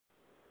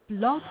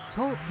Blog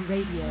Talk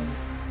Radio.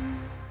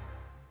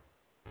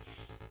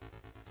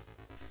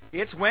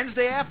 It's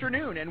Wednesday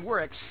afternoon, and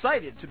we're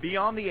excited to be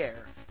on the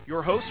air.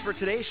 Your hosts for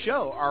today's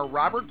show are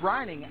Robert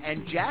Brining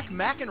and Jack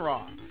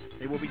McEnroe.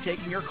 They will be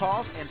taking your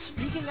calls and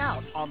speaking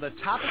out on the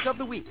topic of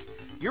the week.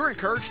 You're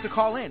encouraged to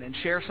call in and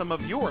share some of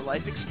your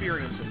life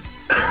experiences.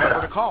 The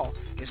number to call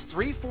is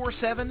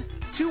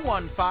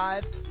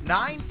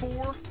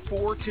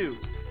 347-215-9442.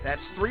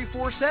 That's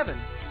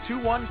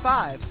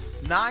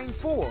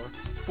 347-215-9442.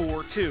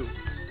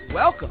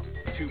 Welcome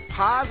to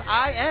Paz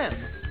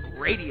IM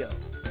Radio.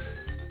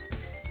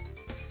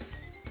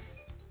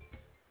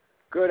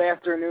 Good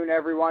afternoon,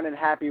 everyone, and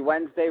happy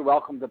Wednesday.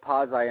 Welcome to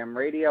Paz IM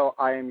Radio.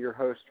 I am your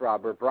host,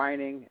 Robert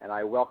Brining, and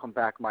I welcome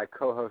back my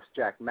co-host,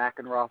 Jack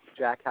McEnroe.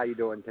 Jack, how you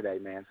doing today,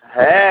 man?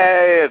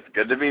 Hey, it's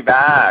good to be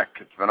back.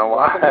 It's been a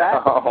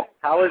while.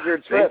 How was your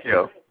trip? Thank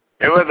you.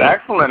 It was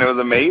excellent. It was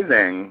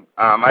amazing.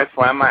 I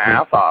swam my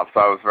ass off,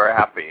 so I was very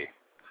happy.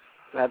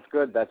 That's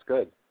good. That's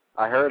good.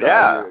 I heard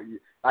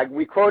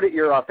we quoted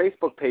your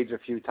Facebook page a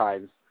few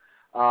times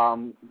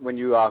when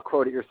you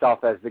quoted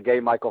yourself as the gay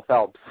Michael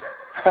Phelps.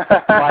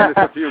 Minus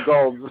a few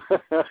golds.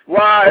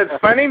 Well, it's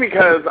funny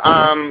because,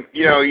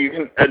 you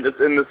can in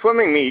the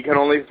swimming meet, you can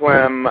only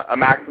swim a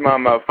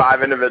maximum of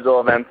 5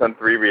 individual events and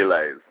 3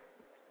 relays.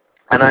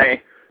 And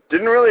I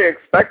didn't really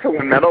expect to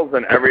win medals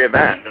in every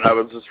event, and I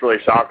was just really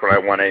shocked when I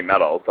won 8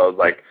 medals. So I was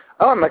like,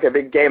 oh, I'm like a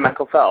big gay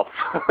Michael Phelps.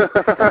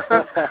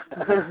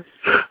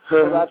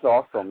 Well, that's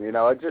awesome. It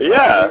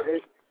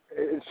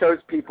shows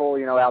people,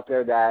 out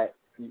there that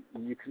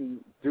you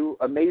can do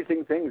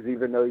amazing things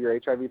even though you're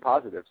HIV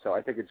positive. So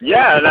I think it's great.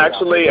 Yeah, and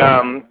actually,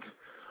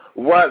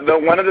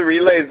 one of the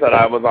relays that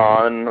I was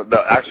on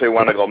that actually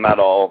won a gold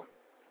medal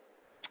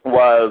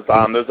was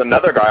there's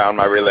another guy on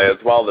my relay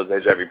as well that's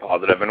HIV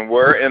positive, and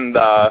we're in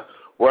the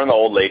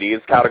old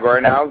ladies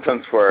category now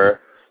since we're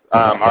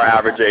our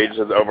average age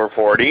is over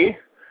 40.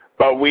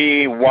 But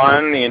we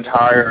won the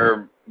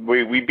entire.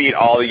 We beat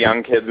all the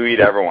young kids. We beat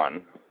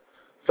everyone.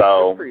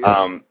 So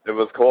it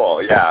was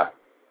cool. Yeah.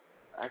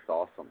 That's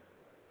awesome.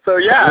 So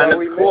yeah, and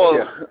it's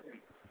cool.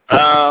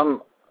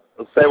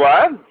 Say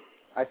what?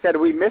 I said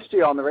we missed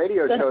you on the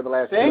radio show the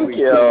last 2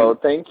 weeks.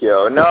 Thank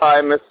you. No,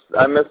 I miss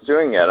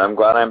doing it. I'm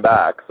glad I'm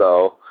back.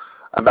 So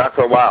I'm back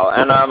for a while,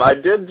 and I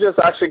did just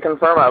actually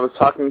confirm. I was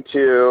talking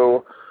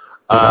to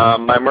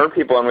my Mer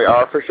people, and we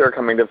are for sure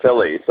coming to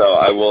Philly. So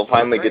I will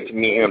finally get to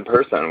meet you in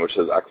person, which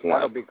is excellent.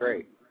 That'll be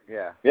great.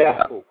 Yeah.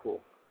 Yeah.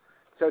 Cool.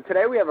 So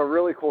today we have a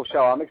really cool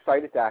show. I'm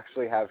excited to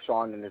actually have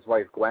Shawn and his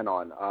wife Gwenn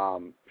on.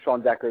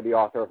 Shawn Decker, the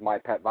author of My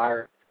Pet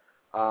Virus.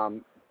 A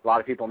lot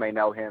of people may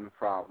know him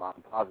from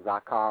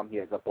Paz.com. He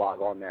has a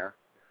blog on there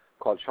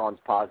called Shawn's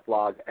Paz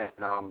Blog. And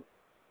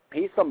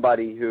he's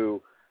somebody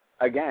who,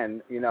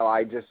 again,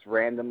 I just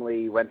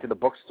randomly went to the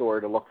bookstore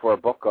to look for a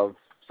book of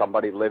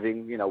somebody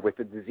living, with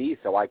the disease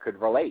so I could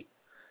relate.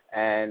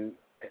 And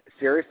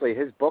seriously,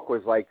 his book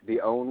was like the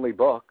only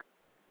book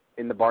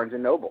in the Barnes &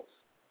 Nobles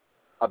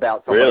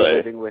about somebody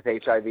living with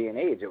HIV and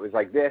AIDS. It was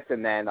like this,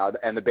 and then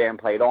and the band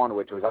played on,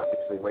 which was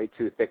obviously way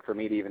too thick for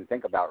me to even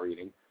think about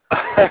reading.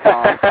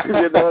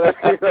 It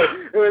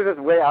was just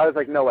way. I was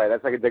like, no way,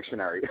 that's like a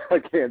dictionary. I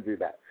can't do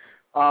that.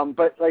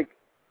 But like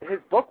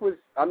his book was,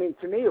 to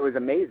me, it was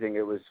amazing.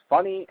 It was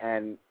funny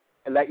and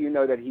it let you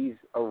know that he's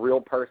a real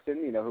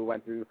person, who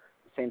went through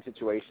the same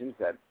situations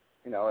that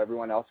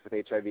everyone else with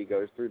HIV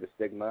goes through, the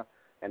stigma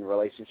and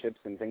relationships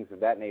and things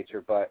of that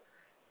nature. But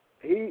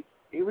he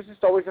was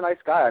just always a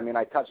nice guy. I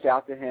reached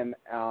out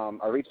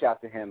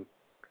to him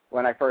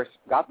when I first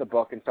got the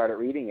book and started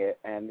reading it,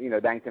 and,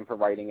 thanked him for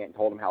writing it and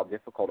told him how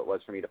difficult it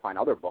was for me to find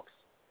other books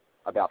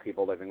about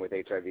people living with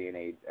HIV and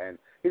AIDS. And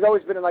he's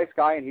always been a nice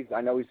guy, and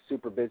I know he's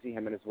super busy,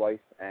 him and his wife,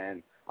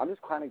 and I'm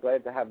just kind of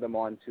glad to have them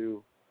on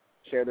to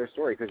share their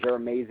story because they're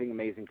amazing,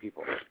 amazing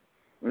people.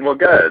 Well,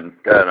 good.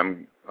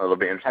 It'll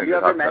be interesting to talk to them. Have you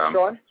ever met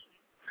Shawn?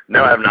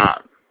 No, I have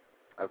not.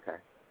 Okay.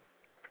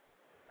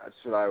 That's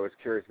what I was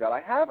curious about. I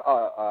have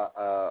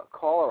a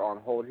caller on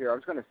hold here. I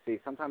was going to see.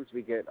 Sometimes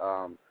we get,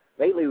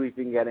 lately we've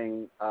been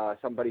getting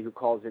somebody who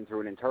calls in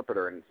through an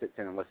interpreter and sits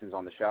in and listens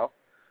on the show.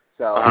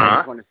 So I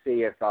just want to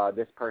see if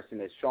this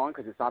person is Shawn,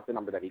 because it's not the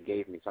number that he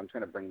gave me. So I'm just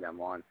going to bring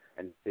them on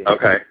and see.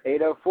 Okay.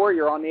 804,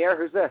 you're on the air.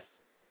 Who's this?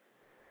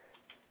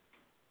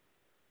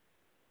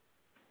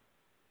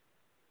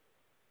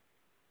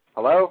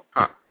 Hello?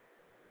 Huh.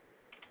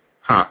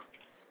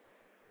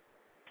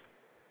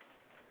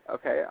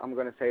 Okay, I'm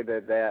going to say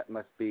that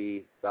must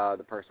be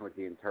the person with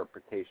the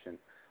interpretation,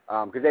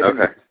 because they've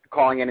been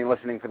calling in and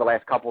listening for the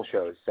last couple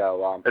shows.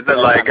 So is it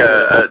like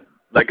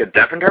a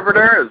deaf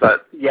interpreter? Is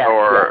that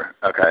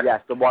Okay.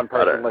 Yes, the one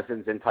person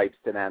listens and types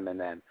to them, and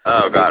then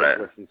got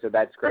it. Listen. So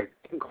that's great.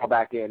 You can call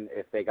back in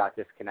if they got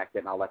disconnected,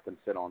 and I'll let them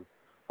sit on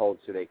hold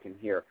so they can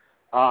hear.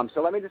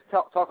 So let me just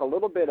talk a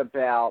little bit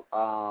about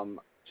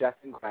Jeff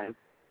and Gwenn.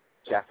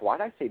 Jeff, why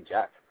did I say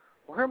Jeff?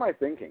 What am I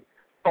thinking?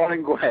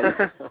 Calling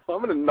Gwenn.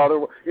 I'm in another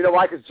one. You know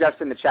why? Because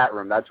Jeff's in the chat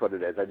room. That's what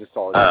it is. I just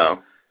saw it.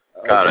 Oh,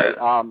 got it.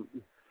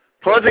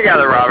 Pull it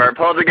together, Robert.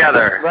 Pull it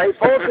together. Right,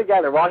 pull it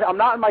together. Well, I'm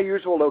not in my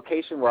usual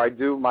location where I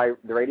do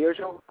the radio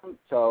show,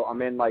 so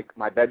I'm in like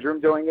my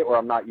bedroom doing it, where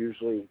I'm not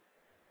usually,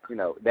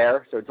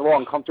 there. So it's a little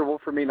uncomfortable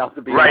for me not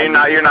to be. Right,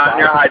 you're not in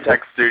your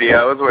high-tech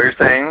studio, is what you're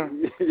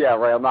saying. Yeah,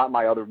 right. I'm not in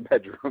my other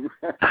bedroom.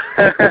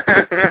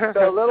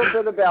 So a little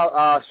bit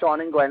about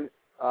Shawn and Gwenn.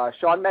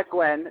 Shawn met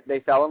Gwenn.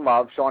 They fell in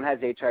love. Shawn has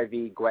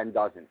HIV. Gwenn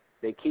doesn't.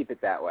 They keep it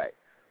that way.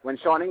 When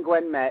Shawn and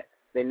Gwenn met,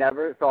 they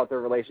never thought their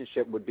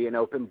relationship would be an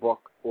open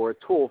book or a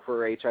tool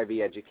for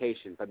HIV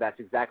education, but that's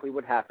exactly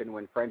what happened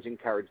when friends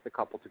encouraged the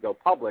couple to go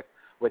public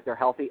with their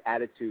healthy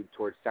attitude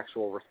towards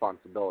sexual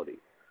responsibility.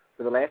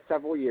 For the last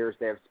several years,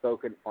 they have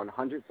spoken on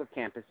hundreds of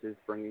campuses,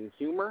 bringing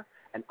humor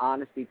and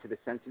honesty to the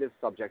sensitive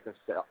subject of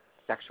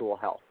sexual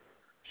health.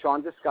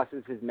 Shawn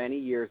discusses his many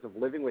years of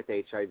living with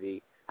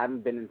HIV,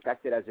 having been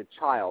infected as a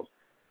child,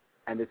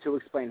 and the two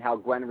explain how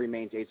Gwenn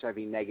remains HIV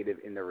negative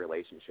in their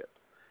relationship.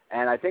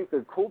 And I think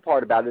the cool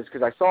part about it is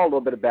because I saw a little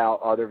bit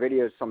about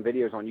some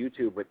videos on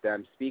YouTube with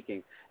them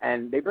speaking,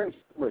 and they bring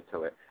humor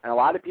to it. And a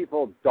lot of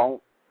people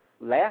don't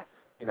laugh,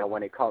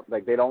 when it comes,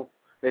 like they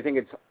think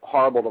it's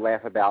horrible to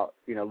laugh about,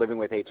 living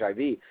with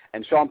HIV.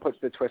 And Shawn puts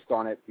the twist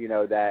on it,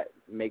 that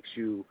makes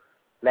you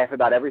laugh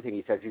about everything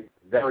he says. He's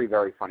a very,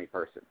 very funny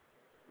person.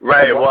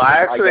 Right. Well,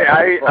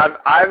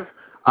 I've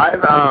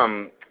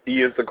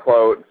used the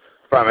quote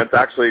from, it's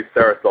actually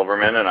Sarah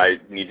Silverman, and I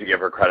need to give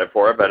her credit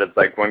for it, but it's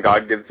like, when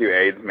God gives you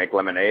AIDS, make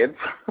lemonades.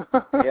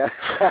 Yeah.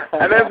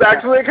 And it's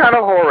actually kind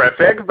of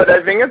horrific, but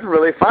I think it's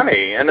really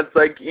funny. And it's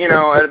like, at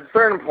a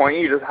certain point,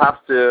 you just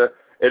have to,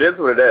 it is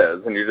what it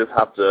is, and you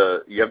have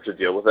to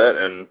deal with it,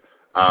 and,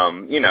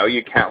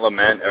 you can't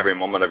lament every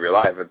moment of your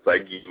life. It's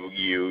like,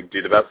 you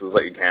do the best with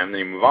what you can, and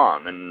you move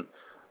on, and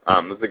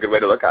that's a good way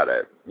to look at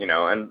it,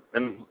 and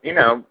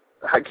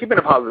keeping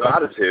a positive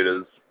attitude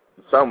is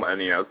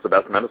it's the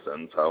best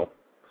medicine, so.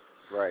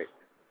 Right.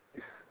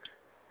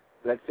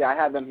 Let's see, I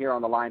have them here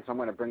on the line, so I'm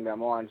going to bring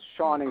them on.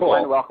 Shawn and Cool.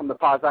 Gwenn, welcome to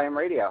Paz I Am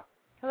Radio.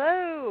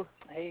 Hello.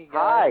 Hey,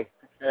 guys.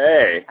 Hi.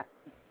 Hey.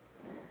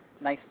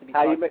 Nice to be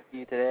talking to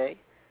you today.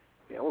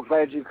 Yeah, we're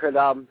glad you could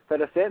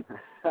fit us in.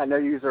 I know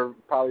you are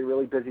probably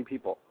really busy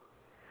people.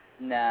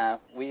 Nah,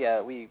 we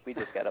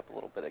just got up a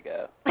little bit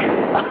ago.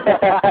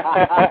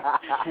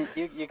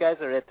 you guys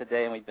are it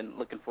today, and we've been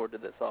looking forward to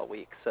this all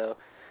week, so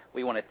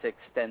we wanted to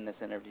extend this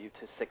interview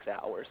to 6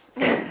 hours.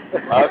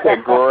 Okay,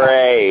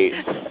 great.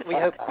 We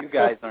hope you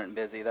guys aren't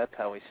busy. That's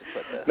how we should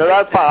put this. No,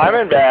 that's fine. I'm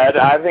in bed.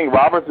 I think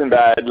Robert's in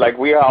bed. Like,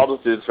 we all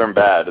just do this from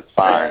bed. It's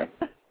fine.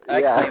 I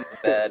claim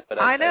the bed,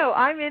 but I know.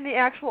 I'm in the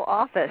actual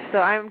office, so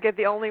I'm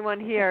the only one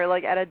here,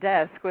 like at a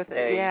desk with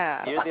hey,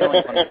 yeah. You're the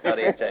only one who's got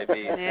HIV.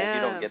 Yeah.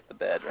 You don't get the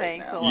bed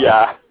right Thanks now. a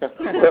lot.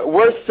 Yeah.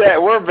 We're sick.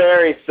 We're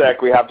very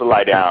sick. We have to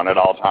lie down at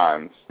all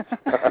times.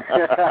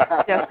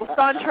 Yes, well,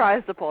 Shawn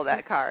tries to pull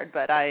that card,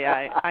 but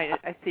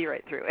I see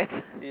right through it.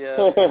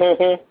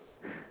 Yeah.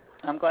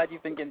 I'm glad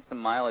you've been getting some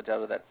mileage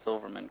out of that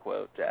Silverman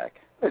quote, Jack.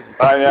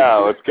 I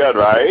know. It's good,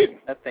 right?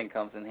 That thing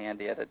comes in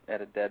handy at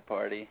a dead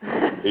party.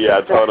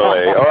 Yeah,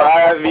 totally.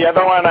 Or the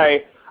other one,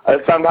 I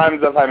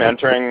sometimes if I'm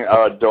entering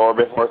a door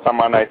before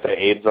someone, I say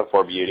AIDS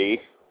before beauty.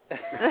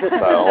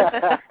 So.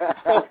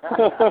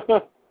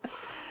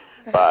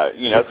 But,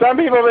 some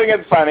people think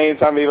it's funny.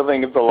 Some people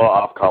think it's a little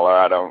off color.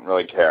 I don't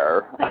really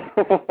care.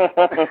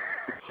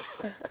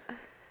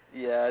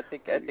 Yeah, I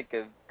think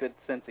a good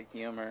sense of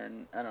humor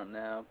and, I don't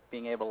know,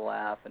 being able to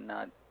laugh and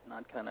not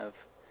kind of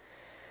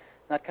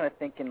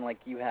thinking like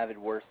you have it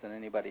worse than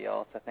anybody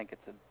else. I think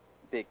it's a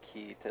big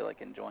key to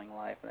like enjoying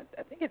life, and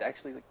I think it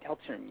actually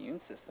helps your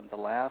immune system to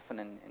laugh and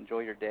enjoy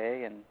your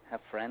day and have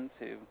friends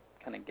who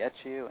kind of get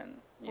you and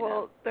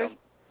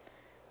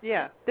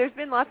there's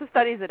been lots of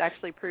studies that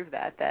actually prove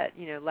that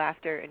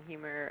laughter and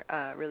humor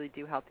really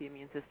do help the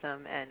immune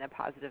system, and a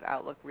positive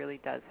outlook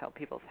really does help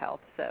people's health.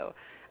 So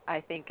I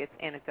think it's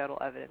anecdotal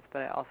evidence,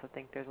 but I also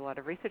think there's a lot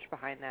of research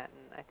behind that,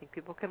 and I think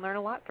people can learn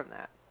a lot from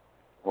that.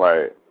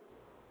 Right.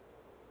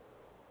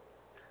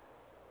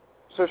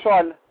 So,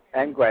 Shawn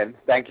and Gwenn,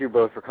 thank you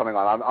both for coming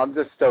on. I'm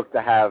just stoked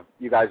to have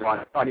you guys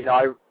on.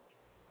 I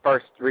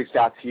first reached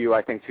out to you,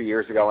 I think, 2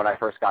 years ago when I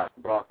first got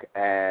the book,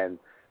 and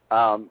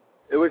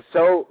it was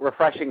so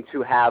refreshing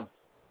to have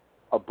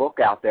a book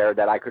out there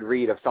that I could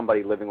read of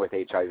somebody living with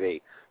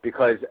HIV,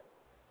 because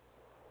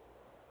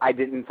I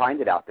didn't find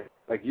it out there.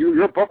 Like,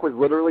 your book was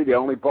literally the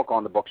only book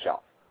on the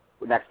bookshelf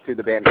next to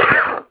the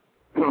Barringer.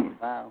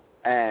 Wow.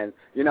 And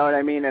you know what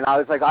I mean? And I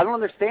was like, I don't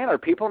understand. Are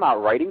people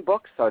not writing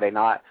books? Are they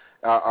not?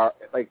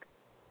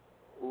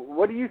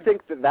 What do you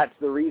think that's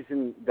the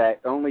reason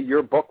that only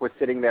your book was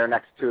sitting there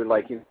next to,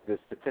 like, the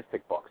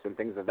statistic books and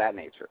things of that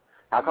nature?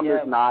 How come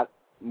there's not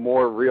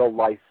more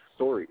real-life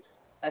stories?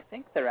 I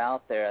think they're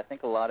out there. I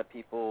think a lot of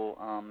people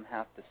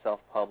have to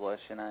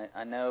self-publish, and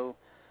I know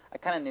I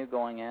kind of knew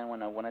going in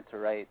when I wanted to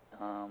write,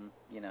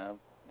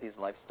 these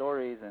life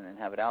stories and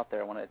have it out there.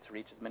 I wanted to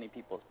reach as many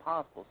people as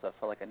possible, so I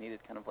felt like I needed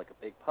kind of like a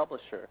big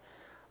publisher.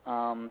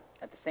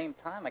 At the same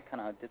time, I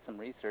kind of did some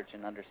research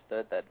and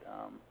understood that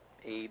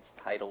AIDS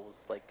titles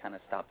like kind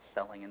of stopped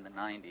selling in the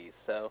 90s.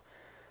 So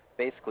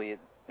basically,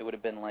 it would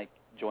have been like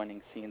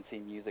joining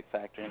CNC Music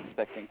Factory and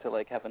expecting to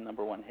like have a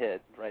 #1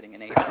 hit, writing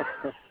an 8.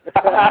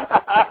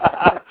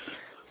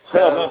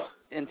 So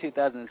in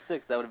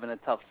 2006, that would have been a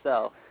tough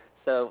sell.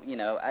 So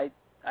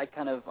I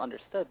kind of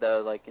understood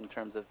though, like in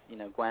terms of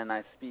Gwenn and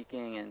I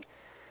speaking and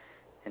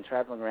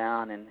traveling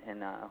around and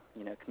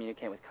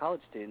communicating with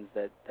college students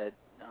that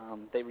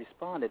they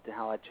responded to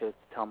how I chose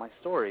to tell my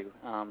story.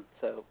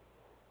 So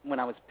when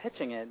I was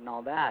pitching it and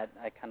all that,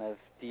 I kind of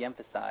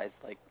de-emphasized,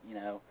 like,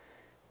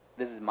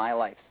 this is my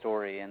life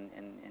story, and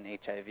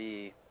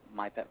HIV,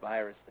 My Pet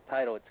Virus, the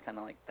title, it's kind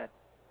of like that,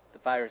 the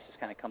virus just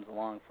kind of comes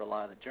along for a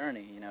lot of the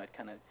journey,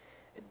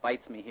 it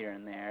bites me here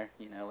and there,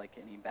 like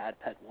any bad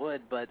pet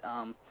would, but,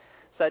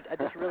 so I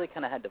just really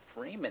kind of had to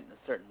frame it in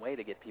a certain way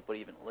to get people to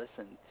even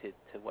listen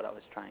to what I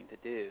was trying to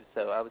do.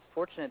 So I was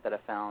fortunate that I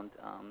found,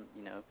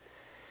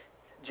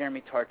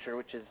 Jeremy Tarcher,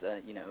 which is,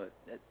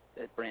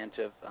 a branch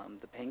of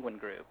the Penguin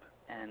Group,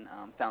 and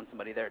found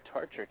somebody there,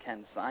 Tarcher,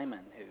 Ken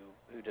Simon,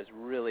 who just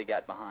really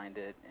got behind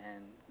it,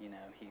 and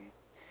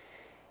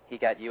he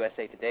got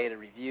USA Today to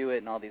review it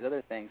and all these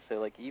other things. So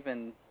like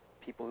even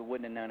people who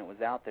wouldn't have known it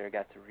was out there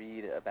got to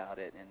read about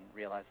it and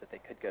realize that they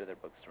could go to their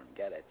bookstore and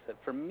get it. So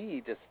for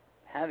me, just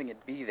having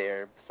it be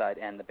there beside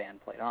and the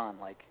band played on,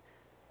 like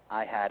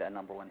I had a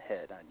 #1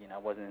 hit. I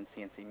wasn't in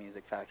CNC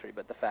Music Factory,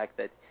 but the fact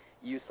that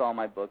you saw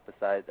my book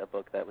beside a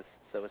book that was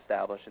so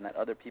established and that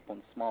other people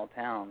in small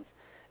towns,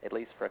 at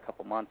least for a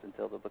couple months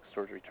until the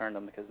bookstores returned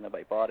them because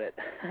nobody bought it,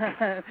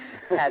 had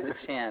the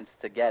chance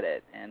to get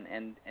it. And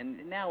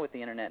now with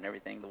the internet and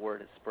everything, the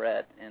word has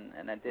spread,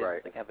 and I did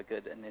like, have a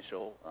good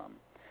initial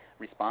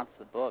response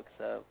to the book.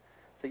 So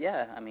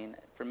yeah, I mean,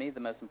 for me,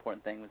 the most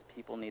important thing was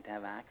people need to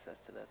have access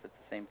to this. It's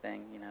the same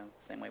thing,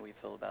 same way we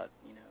feel about,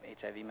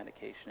 HIV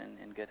medication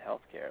and good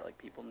health care. Like,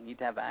 people need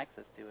to have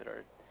access to it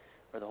or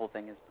the whole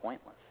thing is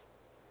pointless.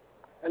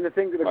 And the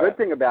good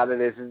thing about it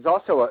is it's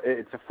also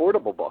it's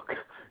affordable book.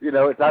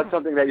 It's not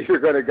something that you're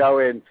going to go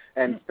in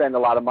and spend a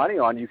lot of money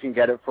on. You can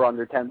get it for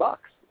under $10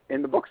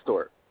 in the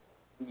bookstore.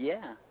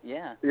 Yeah.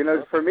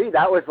 For me,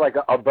 that was like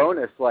a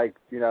bonus. Like,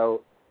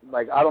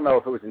 like I don't know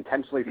if it was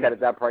intentionally set at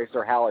that price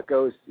or how it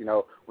goes,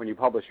 when you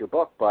publish your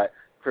book. But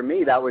for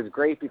me, that was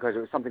great because it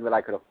was something that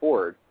I could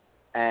afford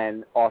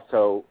and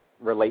also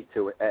relate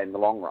to it in the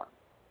long run.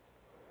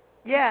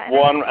 Yeah.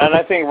 And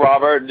I think,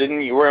 Robert,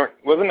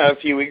 wasn't it a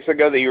few weeks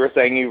ago that you were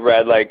saying you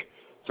read like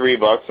 3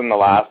 books in the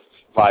last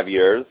 5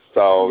 years?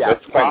 So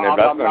that's quite an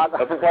investment.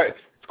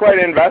 It's quite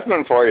an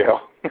investment for you.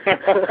 Well,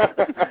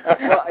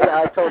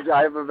 yeah, I told you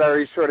I have a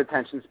very short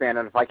attention span,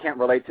 and if I can't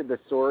relate to the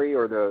story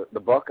or the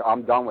book,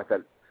 I'm done with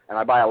it. And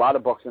I buy a lot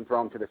of books and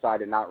throw them to the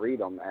side and not read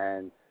them.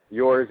 And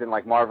yours and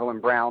like Marvel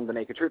and Brown, The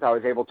Naked Truth, I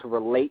was able to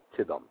relate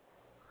to them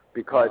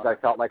because I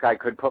felt like I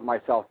could put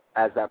myself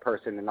as that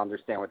person and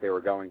understand what they were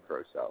going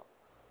through. So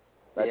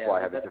that's why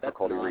I have a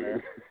difficulty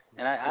reading.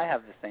 And I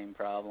have the same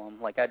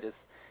problem. Like I just,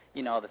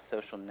 all the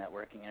social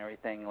networking and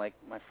everything. Like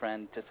my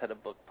friend just had a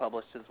book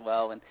published as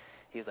well, and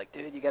he was like,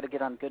 dude, you got to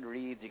get on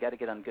Goodreads.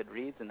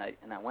 And I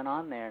went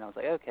on there, and I was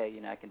like, okay,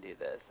 I can do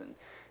this. And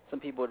some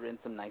people had written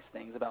some nice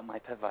things about My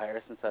Pet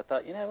Virus, and so I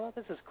thought, well,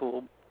 this is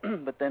cool.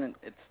 But then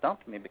it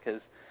stumped me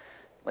because,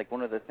 like,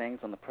 one of the things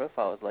on the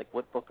profile was like,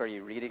 what book are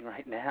you reading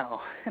right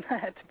now? And I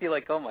had to be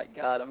like, oh, my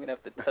God, I'm going to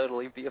have to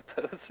totally be a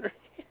poser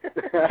here.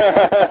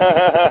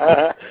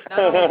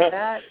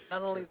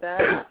 Not only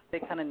that, they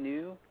kind of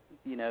knew,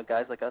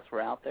 guys like us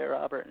were out there,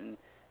 Robert, and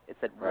it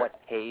said, what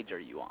page are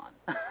you on?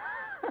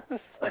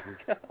 Like,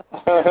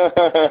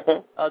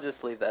 I'll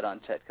just leave that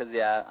unchecked because,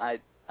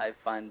 I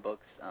find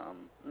books,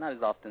 not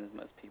as often as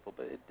most people,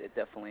 but it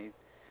definitely,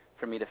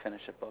 for me to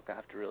finish a book, I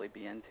have to really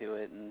be into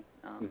it, and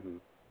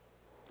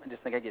I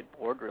just think I get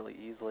bored really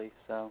easily.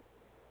 So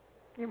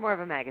you're more of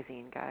a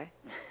magazine guy.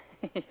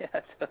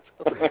 Yeah,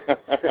 totally.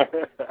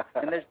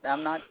 And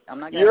I'm not.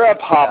 You're a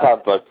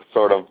pop-up book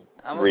sort of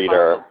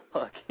reader.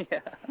 I'm a pop-up book. Yeah.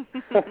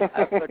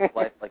 I approach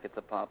life like it's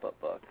a pop-up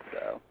book.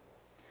 So,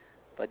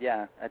 but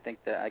yeah, I think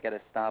that I got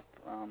to stop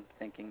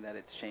thinking that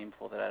it's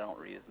shameful that I don't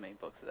read as many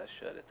books as I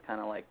should. It's kind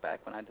of like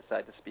back when I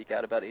decided to speak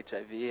out about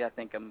HIV. I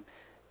think I'm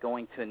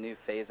going to a new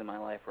phase in my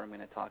life where I'm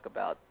going to talk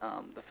about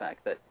the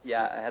fact that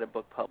I had a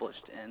book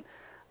published and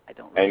I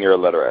don't read. And you're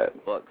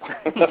illiterate. Books.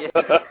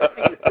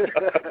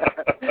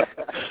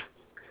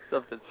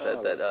 Something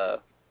said that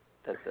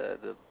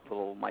the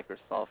little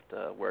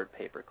Microsoft Word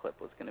paperclip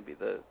was going to be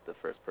the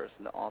first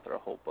person to author a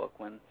whole book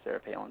when Sarah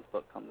Palin's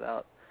book comes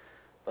out,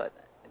 but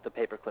the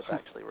paperclip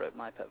actually wrote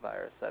My Pet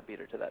Virus. So I beat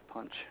her to that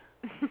punch.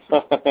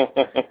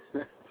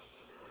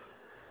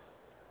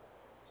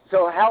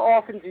 So how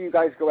often do you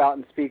guys go out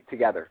and speak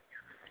together?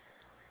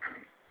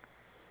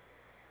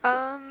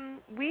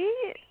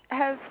 We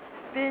have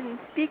been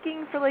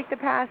speaking for like the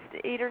past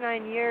 8 or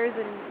 9 years,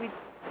 and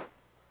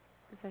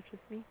is that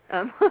just me?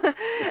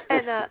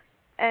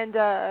 And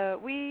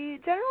we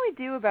generally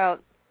do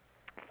about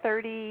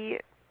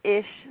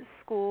 30-ish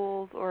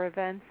schools or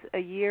events a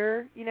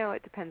year.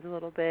 It depends a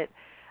little bit.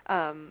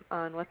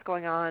 on what's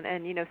going on.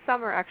 And,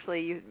 summer,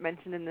 actually, you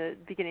mentioned in the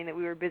beginning that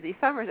we were busy.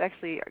 Summer is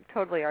actually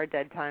totally our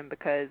dead time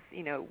because,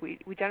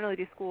 we generally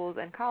do schools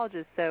and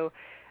colleges, so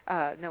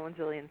no one's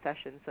really in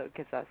session, so it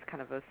gives us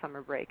kind of a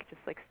summer break,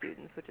 just like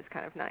students, which is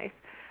kind of nice.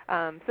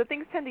 So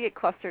things tend to get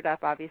clustered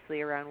up,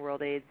 obviously, around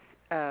World AIDS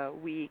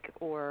Week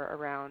or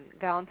around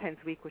Valentine's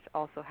Week, which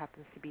also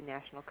happens to be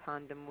National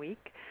Condom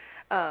Week.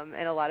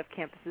 And a lot of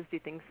campuses do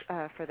things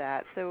for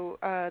that. So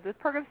the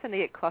programs tend to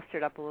get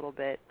clustered up a little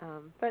bit.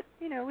 But,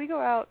 we go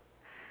out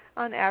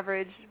on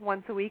average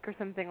once a week or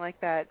something like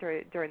that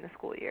during the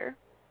school year.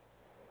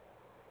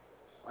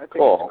 I think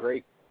it's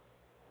great.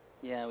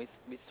 Yeah, we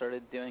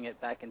started doing it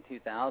back in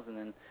 2000,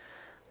 and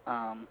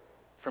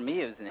for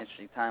me it was an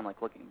interesting time,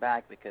 like looking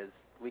back, because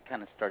we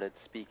kind of started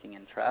speaking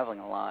and traveling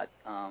a lot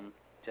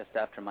just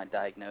after my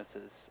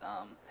diagnosis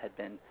had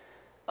been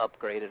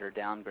upgraded or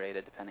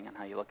downgraded, depending on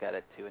how you look at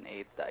it, to an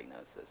AIDS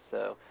diagnosis.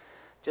 So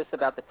just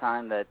about the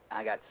time that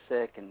I got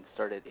sick and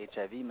started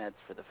HIV meds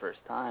for the first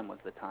time was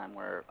the time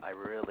where I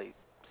really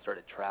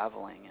started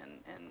traveling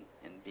and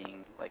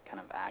being like kind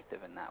of active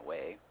in that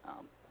way,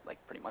 like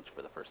pretty much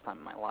for the first time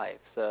in my life.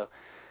 So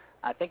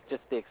I think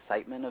just the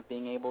excitement of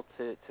being able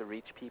to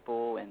reach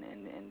people and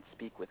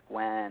speak with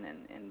Gwenn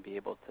and be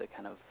able to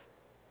kind of,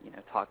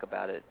 talk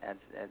about it as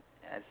a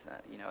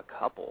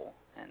couple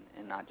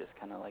and not just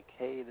kind of like,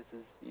 hey, this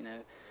is,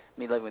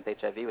 me living with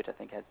HIV, which I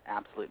think has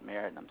absolute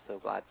merit, and I'm so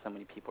glad so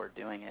many people are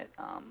doing it.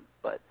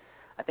 But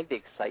I think the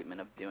excitement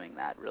of doing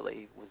that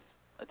really was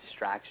a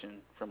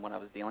distraction from what I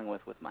was dealing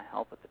with my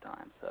health at the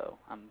time. So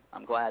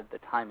I'm glad the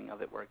timing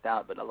of it worked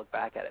out, but I look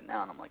back at it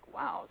now and I'm like,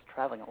 wow, I was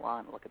traveling a lot,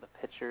 and I look at the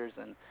pictures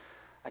and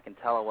I can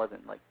tell I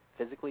wasn't like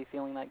physically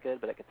feeling that good,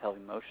 but I could tell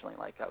emotionally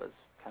like I was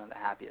kind of the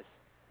happiest,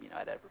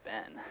 I'd ever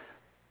been.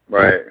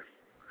 Right.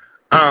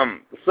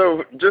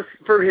 So just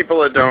for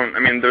people that don't,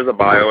 there's a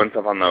bio and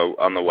stuff on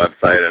the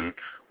website and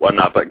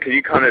whatnot, but could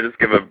you kind of just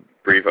give a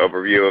brief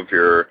overview of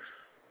your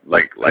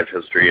life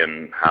history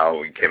and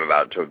how you came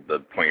about to the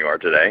point you are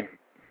today?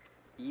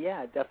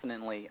 Yeah,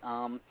 definitely.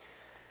 I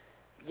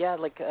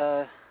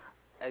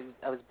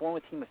was born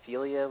with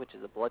hemophilia, which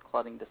is a blood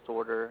clotting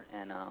disorder,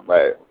 and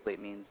right. It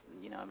means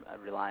I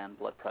rely on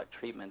blood product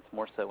treatments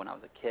more so when I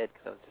was a kid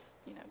because I was just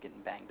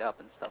getting banged up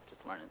and stuff,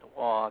 just learning to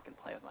walk and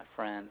play with my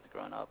friends,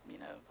 growing up,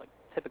 like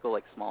typical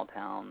like small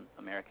town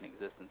American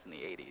existence in the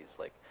 80s.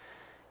 Like,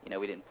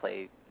 we didn't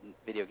play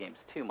video games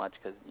too much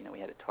because we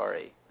had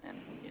Atari, and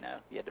you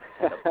had to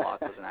pretend a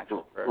block was an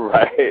actual person.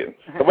 Right.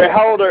 Wait,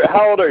 how old are you?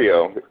 How old are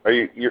you?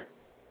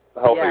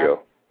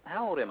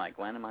 How old am I,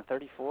 Gwen? Am I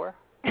 34?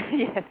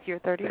 Yes, you're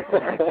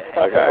 34.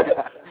 Okay.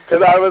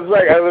 Because I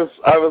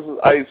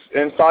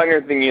saw in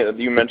your thing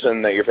you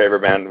mentioned that your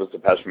favorite band was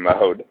Depeche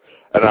Mode,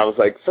 and I was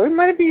like, so it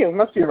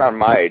must be around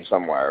my age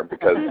somewhere,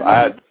 because I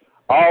had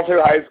all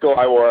through high school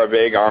I wore a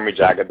big army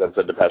jacket that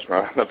said Depeche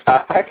Mode on the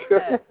back.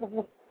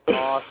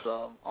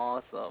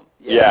 Awesome.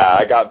 Yeah,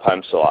 I got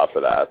punched a lot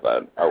for that,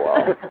 but oh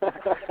well.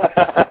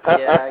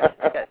 Yeah,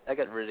 I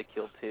got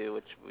ridiculed too,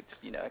 which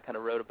I kind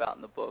of wrote about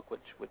in the book,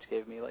 which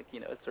gave me like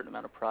a certain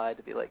amount of pride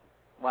to be like,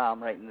 wow,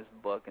 I'm writing this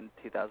book in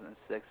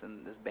 2006,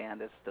 and this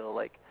band is still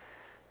like,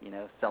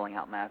 selling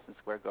out Madison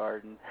Square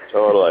Garden.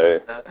 Totally.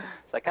 So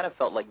I kind of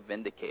felt like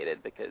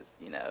vindicated because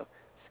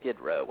Skid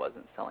Row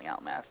wasn't selling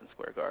out Madison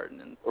Square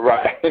Garden, and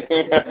right.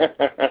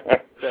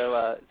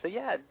 So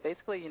yeah,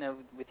 basically,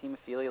 with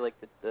hemophilia, like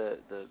the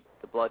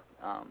blood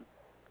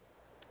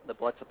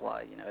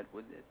supply,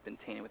 it's been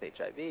tainted with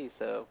HIV,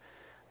 so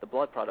the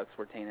blood products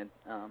were tainted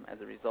as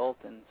a result,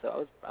 and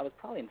so I was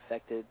probably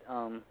infected,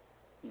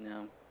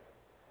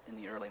 in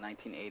the early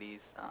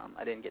 1980s.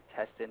 I didn't get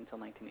tested until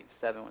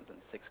 1987. I was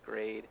in 6th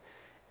grade,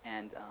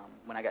 and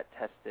when I got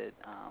tested,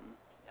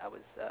 I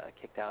was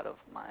kicked out of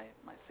my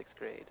 6th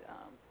grade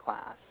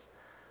class.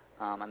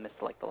 I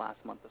missed like the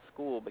last month of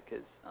school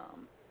because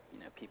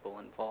people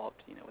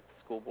involved with the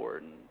school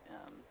board and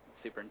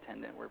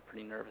superintendent were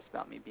pretty nervous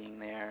about me being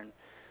there, and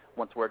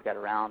once word got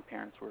around,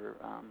 parents were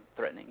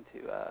threatening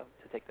to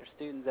take their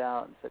students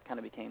out, and so it kind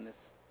of became this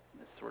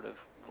sort of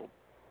little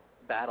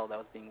battle that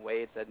was being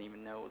waged. I didn't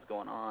even know what was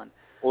going on.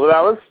 Well,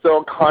 that was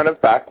still kind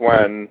of back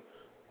when,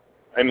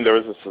 there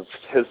was this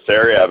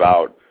hysteria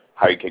about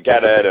how you could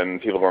get it, and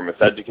people were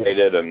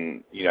miseducated,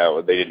 and,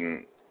 they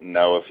didn't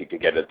know if you could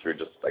get it through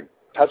just, like,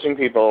 touching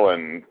people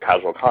and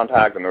casual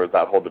contact, and there was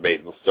that whole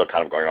debate was still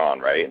kind of going on,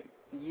 right?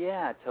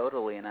 Yeah,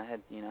 totally, and I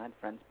had, I had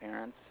friends'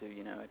 parents who,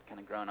 I'd kind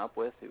of grown up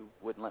with who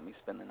wouldn't let me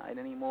spend the night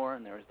anymore,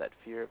 and there was that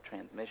fear of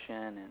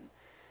transmission, and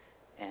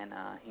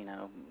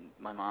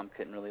my mom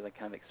couldn't really like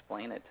kind of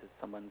explain it to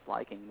someone's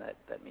liking that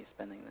me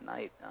spending the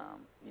night,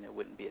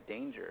 wouldn't be a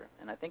danger.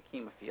 And I think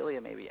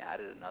hemophilia maybe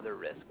added another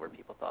risk where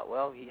people thought,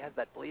 well, he has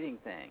that bleeding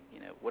thing.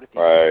 What if he,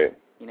 right.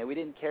 We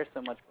didn't care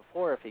so much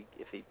before if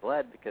he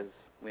bled because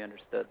we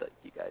understood that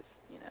you guys,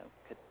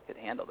 could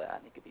handle that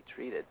and he could be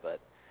treated. But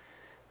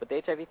But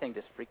the HIV thing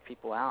just freaked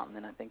people out, and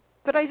then I think.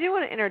 But I do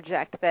want to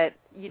interject that,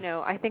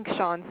 I think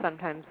Shawn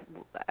sometimes,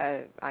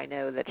 I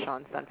know that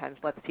Shawn sometimes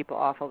lets people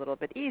off a little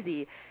bit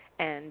easy,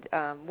 and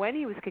when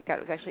he was kicked out,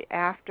 it was actually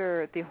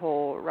after the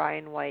whole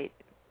Ryan White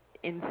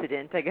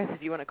incident, I guess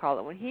if you want to call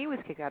it, when he was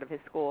kicked out of his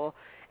school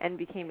and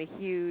became a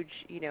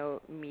huge,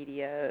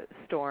 media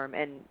storm,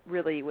 and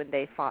really when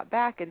they fought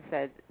back and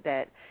said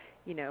that,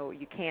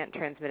 you can't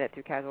transmit it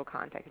through casual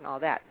contact and all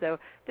that. So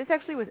this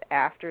actually was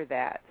after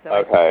that. So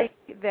okay.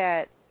 I think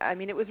that,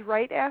 it was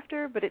right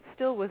after, but it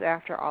still was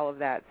after all of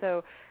that.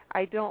 So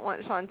I don't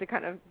want Shawn to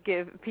kind of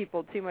give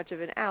people too much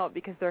of an out,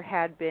 because there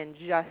had been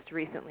just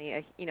recently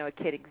a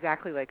kid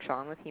exactly like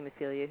Shawn with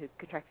hemophilia who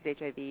contracted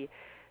HIV,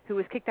 who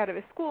was kicked out of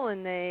his school,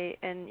 and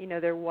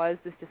there was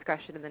this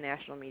discussion in the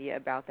national media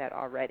about that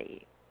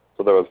already.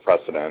 So there was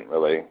precedent,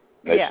 really.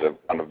 They Yeah. should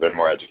have kind of been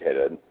more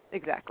educated.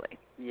 Exactly.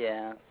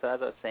 Yeah. So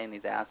as I was saying,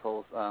 these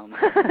assholes. I'm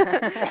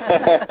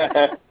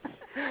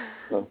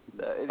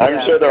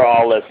sure they're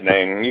all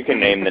listening. You can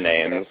name the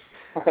names.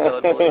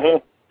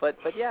 Totally. But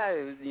yeah,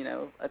 it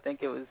was I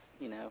think it was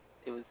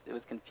it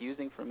was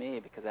confusing for me,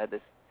 because I had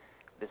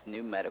this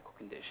new medical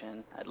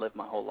condition. I'd lived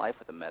my whole life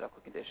with a medical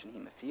condition,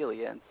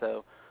 hemophilia, and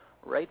so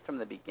right from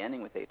the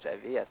beginning with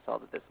HIV, I saw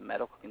that this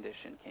medical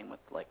condition came with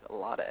like a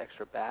lot of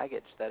extra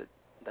baggage that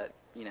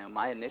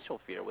my initial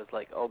fear was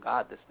like, oh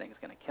God, this thing's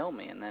going to kill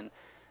me. And then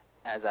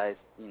as I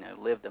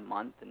lived a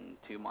month and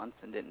 2 months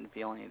and didn't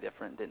feel any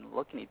different, didn't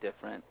look any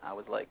different, I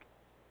was like,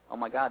 oh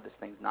my God, this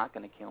thing's not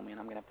going to kill me, and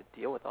I'm going to have to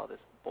deal with all this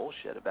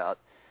bullshit about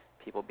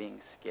people being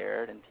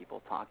scared and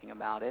people talking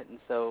about it. And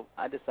so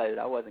I decided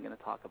I wasn't going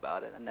to talk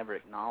about it. I never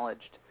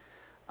acknowledged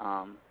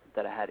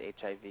that I had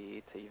HIV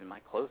to even my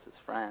closest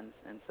friends.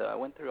 And so I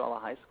went through all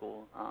of high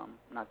school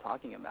not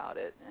talking about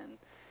it. And,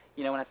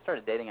 when I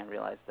started dating, I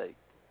realized that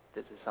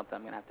this is something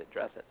I'm going to have to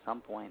address at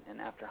some point. And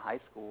after high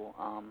school,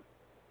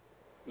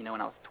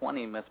 when I was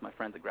 20, most of my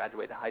friends had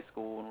graduated high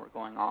school and were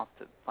going off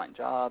to find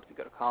jobs and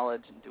go to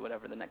college and do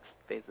whatever the next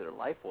phase of their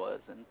life was.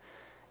 And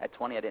at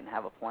 20, I didn't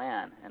have a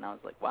plan. And I was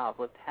like, wow, I've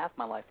lived half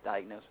my life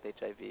diagnosed with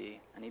HIV.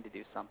 I need to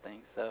do something.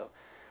 So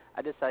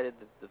I decided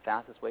that the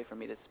fastest way for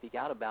me to speak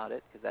out about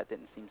it, because that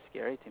didn't seem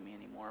scary to me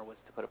anymore, was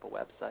to put up a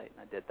website.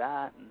 And I did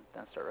that, and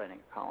then I started writing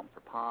a column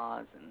for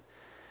Pause. And,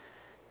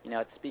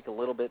 I'd speak a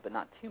little bit, but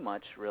not too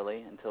much,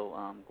 really, until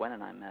Gwenn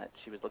and I met.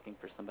 She was looking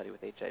for somebody with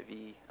HIV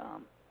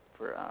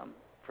for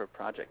a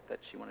project that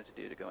she wanted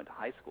to do to go into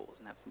high schools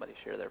and have somebody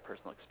share their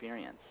personal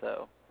experience.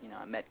 So,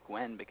 I met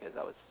Gwenn because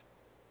I was,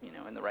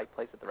 in the right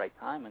place at the right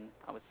time, and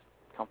I was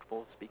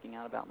comfortable speaking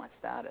out about my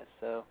status.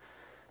 So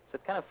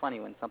it's kind of funny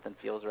when something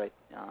feels right.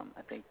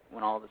 I think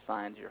when all the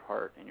signs, your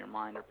heart and your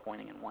mind are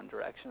pointing in one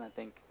direction, I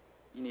think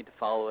you need to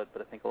follow it,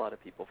 but I think a lot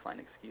of people find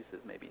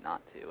excuses maybe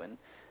not to. And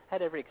I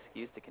had every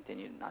excuse to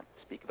continue to not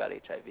speak about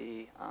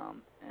HIV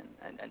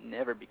and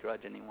never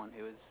begrudge anyone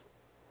who is,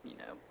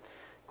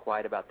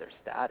 quiet about their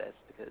status,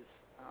 because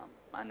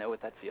I know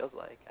what that feels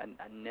like. I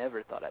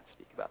never thought I'd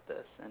speak about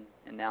this,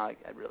 and now I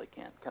really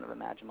can't kind of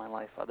imagine my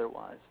life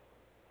otherwise.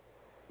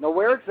 Now,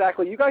 where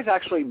exactly, you guys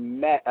actually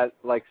met at,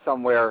 like,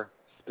 somewhere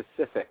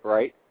specific,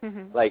 right?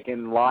 Mm-hmm. Like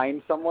in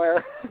line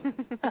somewhere?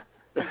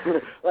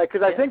 Like,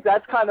 because I think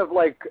that's kind of,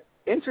 like,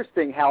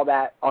 interesting how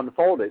that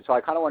unfolded, so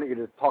I kind of wanted you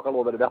to talk a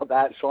little bit about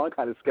that. Shawn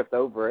kind of skipped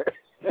over it.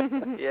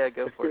 Yeah,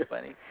 go for it,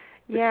 buddy.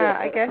 Yeah,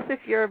 I guess if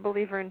you're a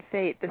believer in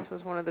fate, this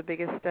was one of the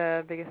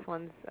biggest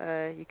ones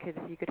you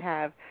could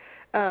have.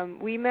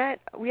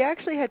 We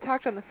actually had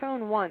talked on the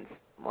phone once.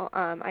 Well,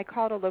 I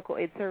called a local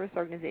AIDS service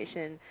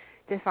organization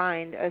to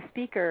find a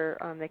speaker.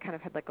 They kind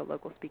of had like a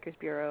local speakers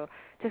bureau,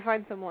 to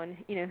find someone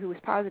who was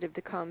positive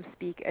to come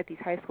speak at these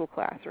high school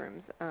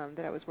classrooms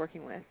that I was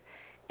working with,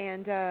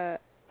 and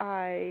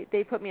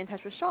they put me in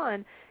touch with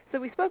Shawn. So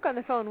we spoke on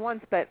the phone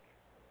once, but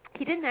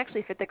he didn't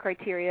actually fit the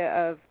criteria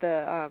of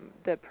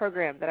the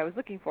program that I was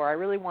looking for. I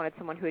really wanted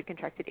someone who had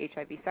contracted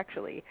HIV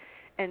sexually.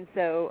 And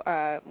so,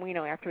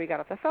 after we got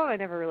off the phone, I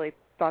never really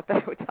thought that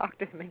I would talk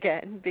to him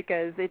again,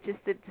 because it just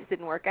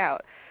didn't work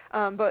out.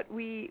 But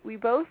we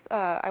both,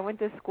 I went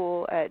to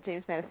school at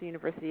James Madison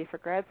University for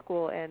grad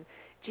school, and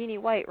Jeannie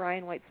White,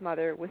 Ryan White's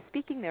mother, was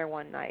speaking there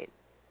one night.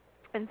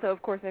 And so,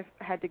 of course, I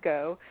had to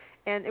go.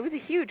 And it was a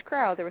huge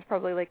crowd. There was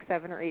probably like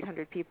 700 or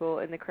 800 people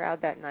in the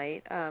crowd that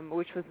night,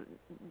 which was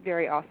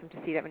very awesome to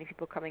see that many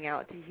people coming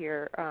out to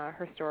hear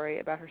her story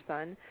about her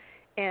son.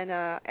 And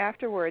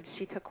afterwards,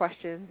 she took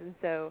questions, and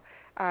so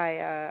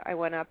I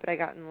went up and I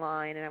got in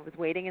line, and I was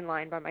waiting in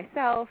line by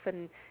myself,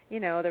 and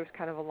there was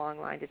kind of a long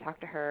line to talk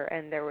to her,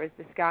 and there was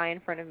this guy in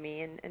front of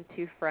me and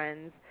two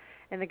friends.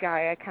 And the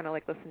guy, I kind of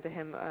like listened to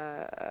him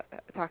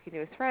talking to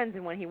his friends,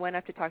 and when he went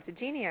up to talk to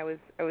Jeannie, I was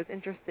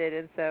interested,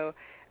 and so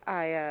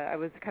I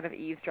was kind of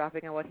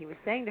eavesdropping on what he was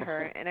saying to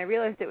her, and I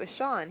realized it was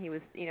Shawn. He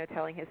was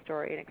telling his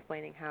story and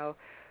explaining how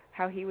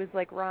he was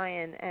like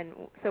Ryan, and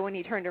so when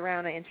he turned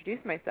around, I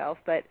introduced myself,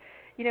 but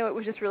it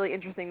was just really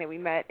interesting that we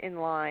met in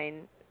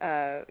line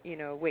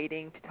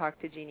waiting to talk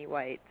to Jeannie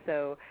White.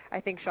 So I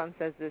think Shawn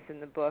says this in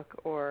the book,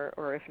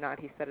 or if not,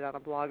 he said it on a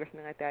blog or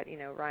something like that.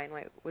 Ryan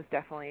White was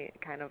definitely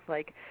kind of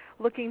like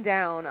looking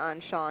down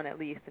on Shawn at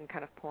least and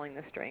kind of pulling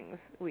the strings.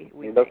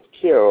 That's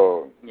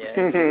cute.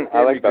 Yeah,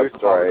 I like that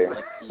story.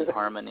 Like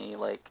eHarmony,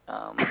 like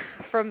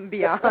from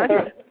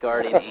Beyond.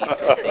 guardian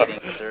angel dating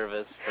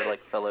service for like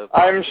fellow.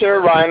 I'm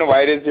sure Ryan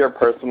White is your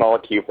personal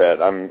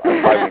Cupid. I'm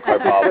quite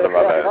positive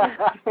of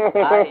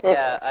it.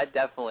 I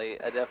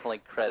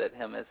definitely credit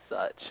him as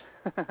such.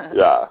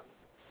 Yeah.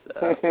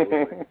 So,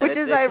 which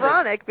is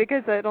ironic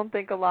because I don't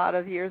think a lot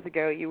of years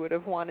ago you would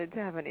have wanted to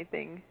have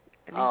anything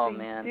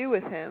to do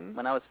with him.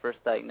 When I was first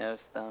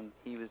diagnosed,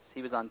 he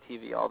was on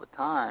TV all the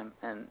time,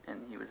 and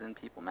he was in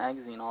People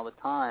magazine all the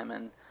time,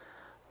 and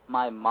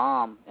my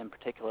mom, in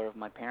particular of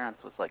my parents,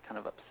 was like kind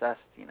of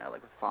obsessed,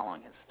 like with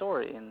following his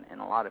story,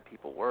 and a lot of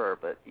people were,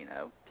 but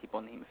people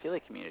in the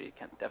hemophilia community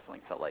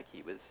definitely felt like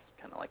he was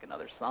kind of like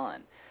another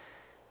son.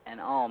 And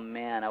oh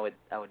man, I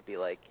would be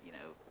like,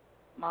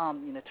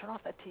 Mom, turn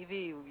off that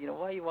TV.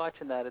 Why are you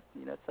watching that? It's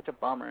such a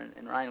bummer.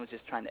 And Ryan was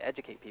just trying to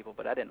educate people,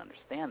 but I didn't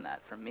understand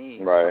that. For me,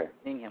 right.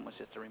 Seeing him was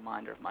just a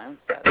reminder of my own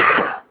status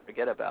to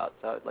forget about.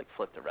 So I would like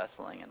flip to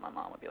wrestling, and my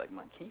mom would be like,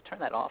 "Mom, can you turn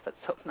that off? That's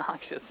so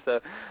obnoxious."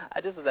 So I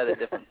just was at a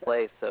different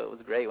place. So it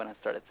was great when I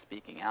started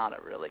speaking out. I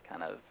really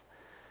kind of,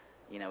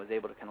 was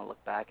able to kind of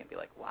look back and be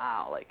like,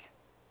 "Wow, like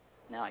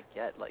now I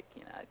get like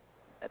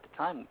at the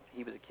time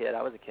he was a kid,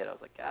 I was a kid. I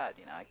was like, God,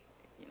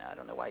 I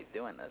don't know why he's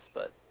doing this,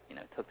 but."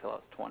 It took till I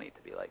was 20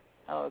 to be like,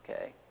 oh,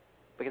 okay.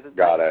 Because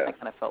I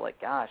kind of felt like,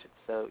 gosh,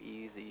 it's so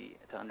easy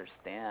to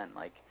understand,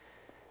 like,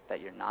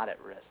 that you're not at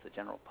risk, the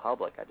general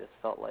public. I just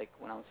felt like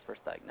when I was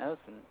first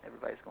diagnosed and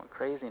everybody's going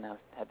crazy, and I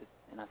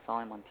saw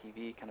him on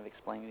TV kind of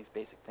explaining these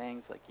basic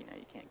things, like, you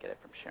can't get it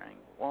from sharing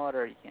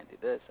water, you can't do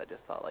this. I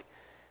just thought, like,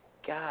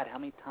 God, how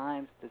many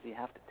times does he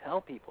have to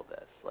tell people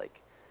this? Like,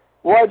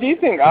 well, do you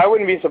think, I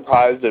wouldn't be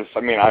surprised if,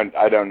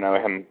 I don't know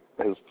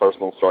his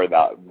personal story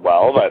that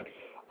well, but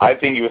I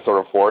think he was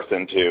sort of forced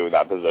into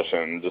that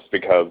position just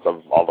because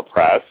of all the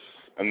press.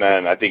 And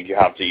then I think you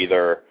have to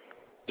either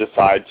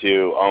decide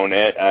to own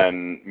it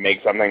and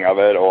make something of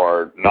it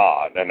or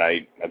not. And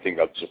I think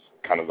that's just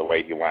kind of the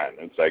way he went.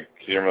 It's like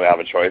he didn't really have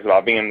a choice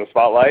about being in the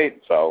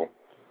spotlight, so.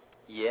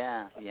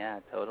 Yeah,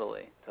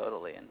 totally.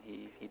 And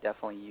he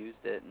definitely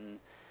used it and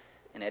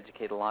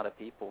educated a lot of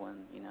people.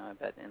 And, I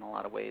bet in a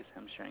lot of ways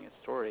him sharing his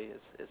story,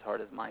 as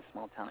hard as my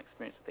small town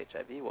experience with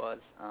HIV was,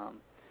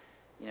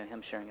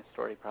 him sharing his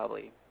story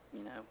probably,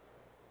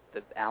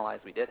 the allies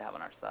we did have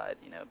on our side,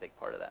 a big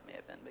part of that may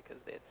have been because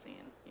they had seen,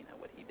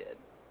 what he did.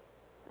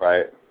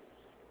 Right.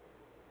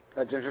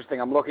 That's interesting.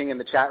 I'm looking in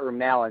the chat room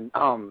now, and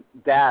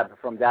Dab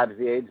from Dab's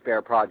the AIDS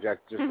Bear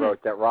Project just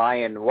wrote that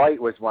Ryan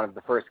White was one of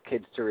the first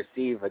kids to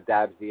receive a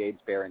Dab's the AIDS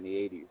Bear in the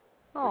 80s, which is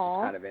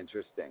kind of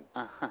interesting.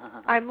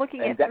 I'm looking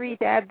at 3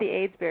 Dab the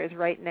AIDS Bears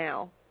right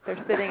now. They're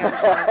sitting on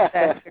the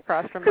desk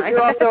across from my head.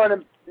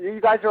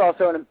 You guys are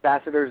also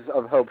ambassadors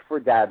of hope for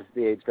Dab's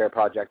the AIDS Bear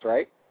Project,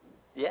 right?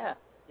 Yeah.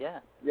 Yeah,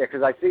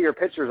 because I see your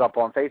pictures up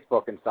on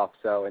Facebook and stuff.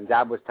 So, and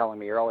Dab was telling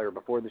me earlier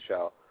before the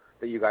show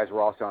that you guys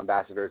were also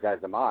ambassadors,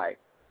 as am I.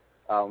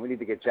 We need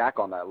to get Jack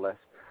on that list.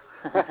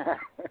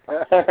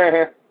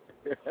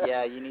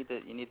 Yeah, you need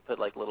to put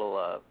like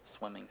little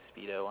swimming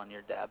Speedo on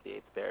your Dab the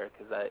AIDS Bear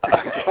because I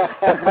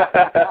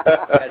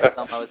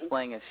was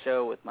playing a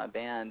show with my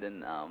band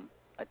and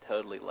I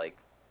totally like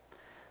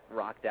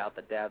rocked out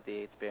the Dab the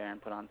AIDS Bear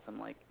and put on some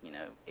like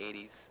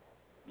 80s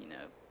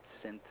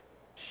synth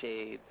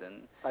shades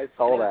and I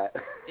saw that.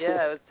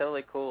 Yeah, it was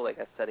totally cool. Like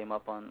I set him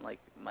up on like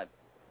my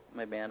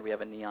band. We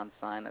have a neon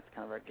sign that's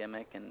kind of our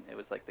gimmick, and it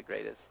was like the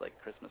greatest like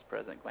Christmas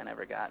present Gwenn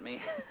ever got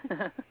me.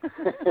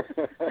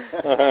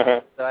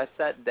 So I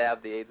set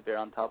Dab the AIDS Bear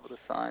on top of the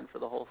sign for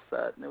the whole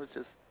set, and it was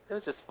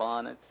just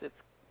fun.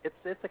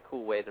 It's a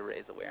cool way to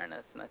raise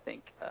awareness, and I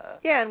think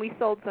yeah, and we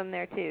sold some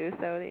there too.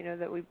 So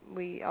that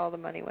we all the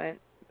money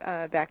went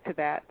back to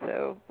that.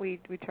 So we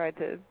tried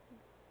to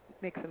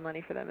make some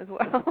money for them as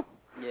well.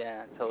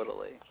 Yeah,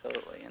 totally.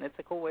 And it's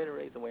a cool way to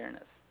raise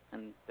awareness.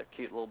 And they're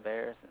cute little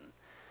bears. And,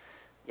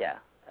 yeah,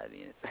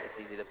 it's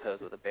easy to pose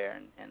with a bear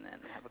and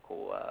then have a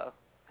cool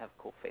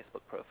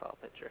Facebook profile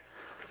picture.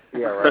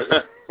 Yeah,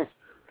 right.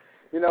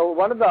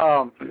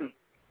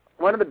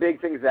 One of the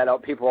big things that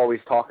people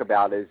always talk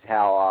about is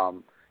how,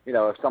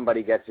 if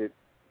somebody gets it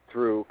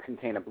through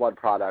container blood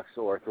products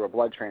or through a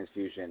blood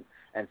transfusion,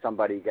 and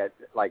somebody gets,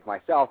 like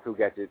myself, who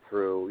gets it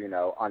through,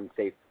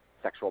 unsafe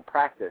sexual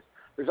practice,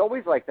 there's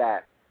always like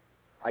that,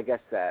 I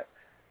guess, that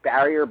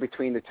barrier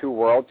between the two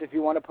worlds, if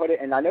you want to put it.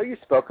 And I know you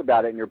spoke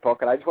about it in your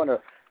book, and I just want to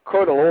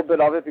quote a little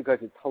bit of it because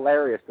it's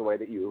hilarious the way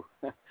that you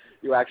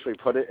actually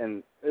put it.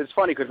 And it's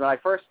funny because when I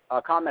first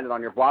commented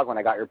on your blog when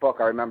I got your book,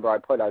 I remember I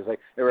was like,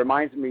 it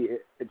reminds me,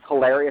 it's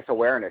hilarious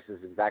awareness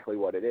is exactly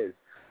what it is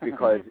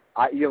because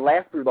you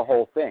laugh through the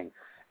whole thing.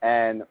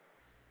 And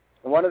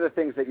one of the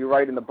things that you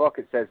write in the book,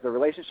 it says, the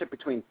relationship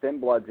between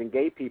thin bloods and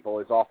gay people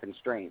is often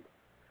strained.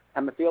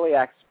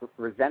 Hemophiliacs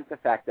resent the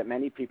fact that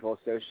many people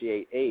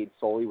associate AIDS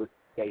solely with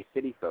gay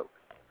city folk.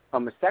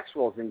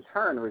 homosexuals in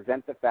turn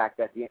resent the fact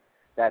that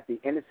the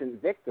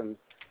innocent victims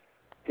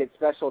get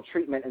special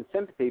treatment and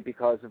sympathy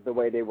because of the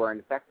way they were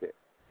infected.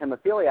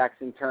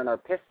 Hemophiliacs in turn are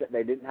pissed that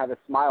they didn't have a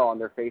smile on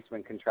their face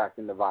when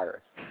contracting the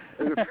virus.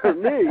 And for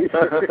me,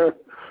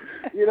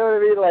 you know what I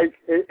mean? Like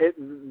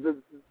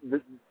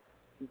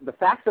the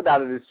facts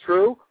about it is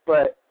true,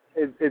 but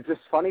it's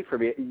just funny for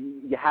me.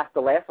 You have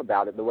to laugh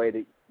about it the way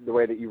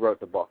that you wrote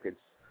the book.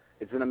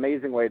 It's an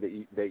amazing way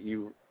that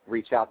you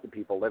reach out to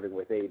people living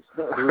with AIDS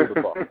through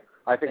the book.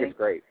 I think it's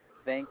great.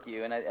 Thank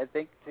you, and I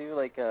think too,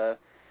 like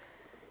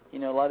you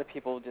know, a lot of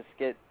people just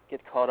get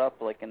caught up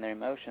like in their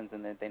emotions,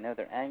 and they know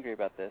they're angry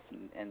about this,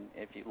 and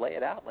if you lay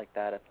it out like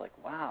that, it's like,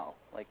 wow,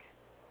 like,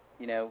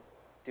 you know,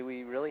 do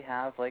we really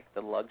have like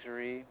the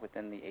luxury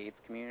within the AIDS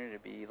community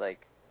to be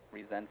like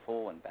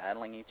resentful and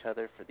battling each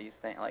other for these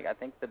things? Like, I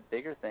think the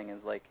bigger thing is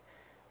like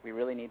we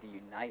really need to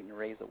unite and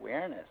raise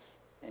awareness.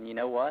 And you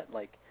know what?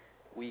 Like,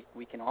 we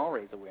can all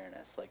raise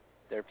awareness. Like,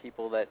 there are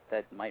people that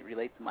might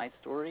relate to my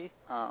story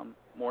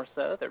more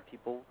so. There are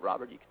people,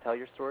 Robert, you could tell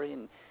your story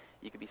and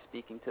you could be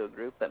speaking to a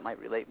group that might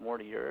relate more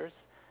to yours.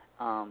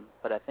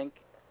 But I think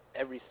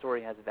every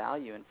story has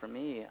value. And for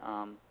me,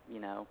 you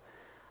know,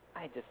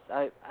 I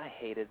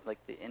hated like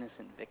the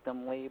innocent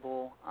victim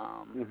label.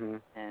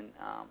 And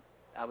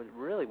I was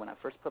really, when I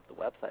first put up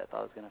the website, I thought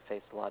I was going to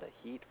face a lot of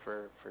heat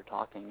for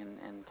talking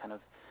and kind of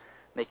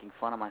making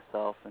fun of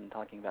myself and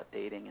talking about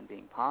dating and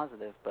being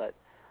positive. But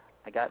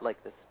I got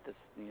like this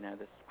you know,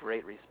 this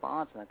great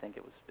response, and I think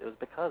it was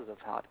because of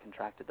how I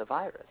contracted the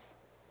virus.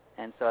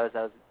 And so as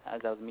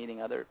I was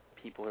meeting other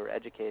people who were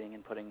educating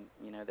and putting,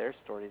 you know, their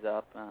stories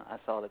up, I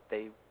saw that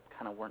they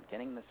kind of weren't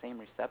getting the same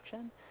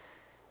reception.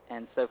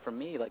 And so for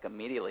me, like,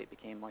 immediately it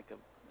became like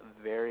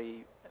a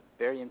very,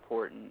 very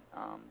important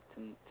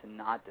to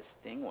not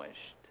distinguish,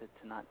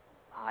 to not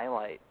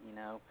highlight, you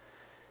know,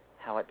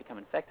 how I'd become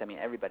infected. I mean,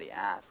 everybody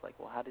asks, like,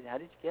 well, how did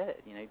you get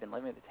it? You know, you've been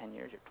living with it 10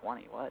 years, you're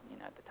 20, what? You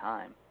know, at the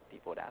time,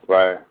 people would ask.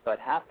 Right. Me. So I'd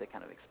have to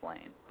kind of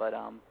explain. But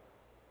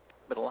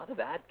a lot of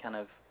that kind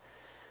of,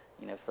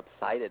 you know,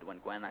 subsided when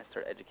Gwenn and I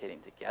started educating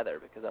together,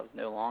 because I was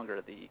no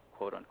longer the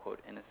quote-unquote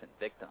innocent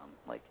victim.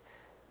 Like,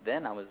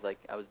 then I was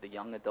the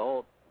young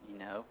adult, you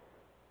know,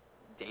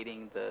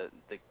 dating the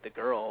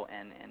girl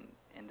and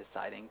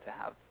deciding to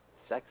have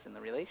sex in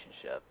the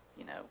relationship.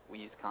 You know, we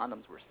used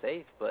condoms, we're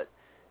safe, but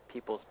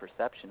people's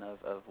perception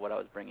of what I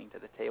was bringing to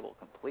the table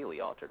completely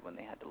altered when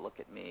they had to look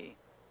at me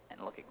and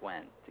look at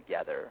Gwenn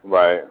together.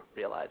 Right.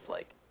 Realize,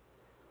 like,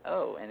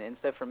 oh, and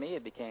so for me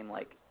it became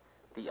like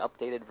the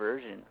updated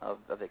version of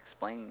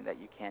explaining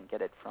that you can't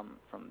get it from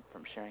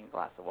sharing a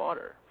glass of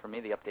water. For me,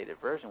 the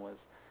updated version was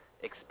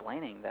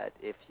explaining that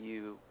if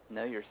you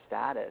know your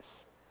status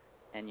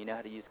and you know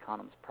how to use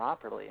condoms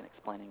properly, and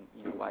explaining,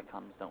 you know, why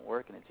condoms don't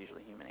work, and it's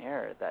usually human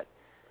error, that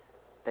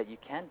you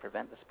can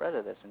prevent the spread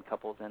of this in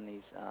couples in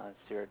these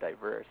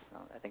serodiverse.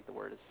 I think the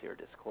word is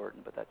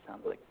serodiscordant, but that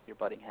sounds like you're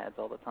butting heads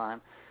all the time.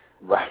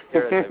 Right.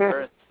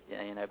 Serodiverse,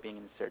 you know, being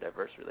in a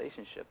serodiverse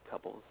relationship,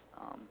 couples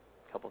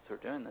who are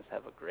doing this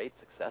have a great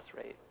success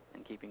rate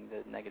in keeping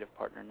the negative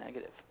partner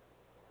negative.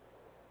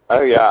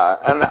 Oh, yeah.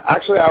 And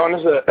actually, I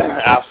wanted to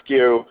ask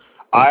you,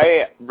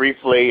 I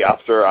briefly,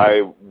 after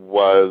I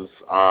was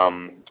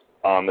on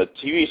the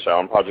TV show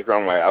on Project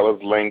Runway, I was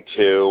linked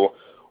to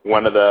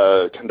one of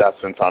the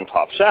contestants on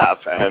Top Chef,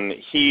 and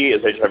he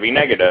is HIV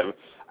negative.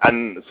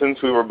 And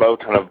since we were both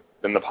kind of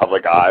in the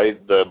public eye,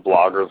 the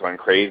bloggers went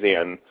crazy,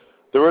 and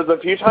there was a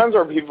few times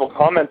where people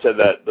commented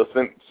that the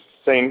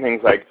same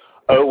things like,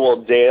 oh,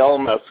 well, Dale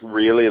must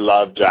really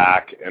love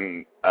Jack,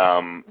 and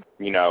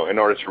you know, in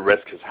order to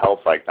risk his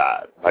health like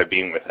that by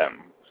being with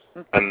him.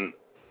 And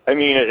I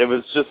mean, it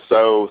was just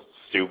so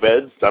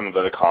stupid, some of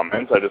the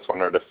comments. I just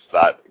wondered if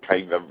that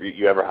kind of,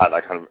 you ever had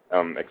that kind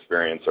of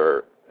experience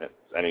or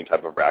any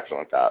type of reaction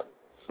like that.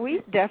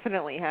 We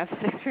definitely have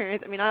that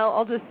experience. I mean,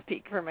 I'll just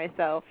speak for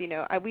myself. You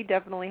know, we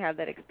definitely have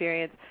that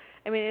experience.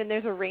 I mean, and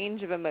there's a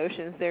range of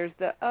emotions. There's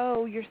the,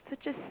 oh, you're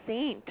such a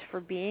saint for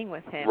being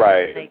with him.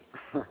 Right.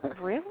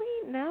 Like,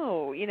 really?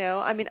 No. You know,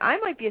 I mean, I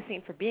might be a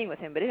saint for being with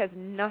him, but it has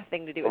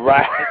nothing to do with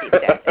right. his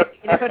status.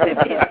 You know what I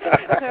mean?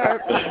 There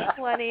are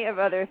plenty of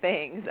other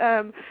things.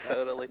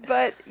 Totally.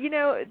 But, you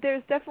know,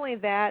 there's definitely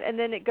that, and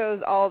then it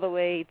goes all the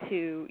way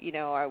to, you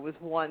know, I was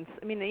once,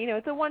 I mean, you know,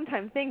 it's a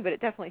one-time thing, but it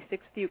definitely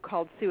sticks with you,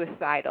 called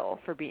suicidal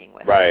for being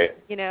with right. him.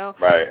 You know?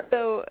 Right.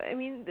 So, I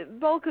mean, the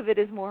bulk of it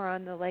is more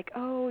on the, like,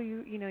 oh,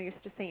 you know, you're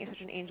such a saint, you're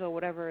such an angel,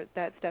 whatever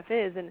that stuff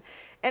is. And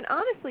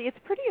honestly, it's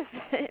pretty,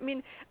 I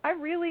mean, I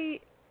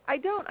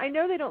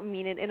know they don't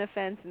mean it in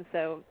offense, and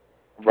so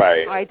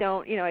right. I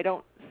don't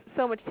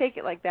so much take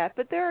it like that,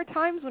 but there are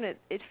times when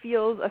it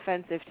feels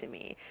offensive to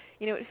me.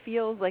 You know, it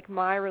feels like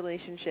my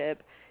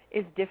relationship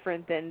is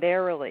different than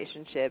their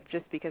relationship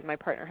just because my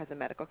partner has a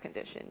medical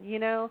condition, you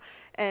know?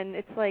 And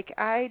it's like,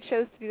 I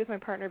chose to be with my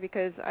partner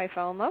because I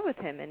fell in love with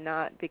him, and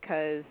not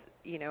because,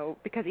 you know,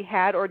 because he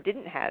had or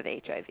didn't have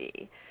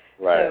HIV.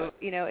 Right. So,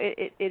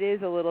 it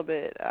is a little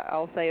bit,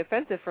 I'll say,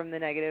 offensive from the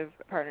negative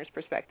partner's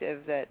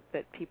perspective that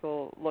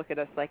people look at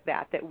us like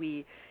that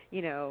we,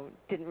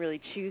 didn't really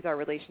choose our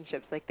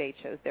relationships like they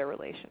chose their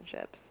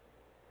relationships.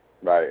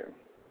 Right.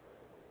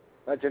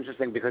 That's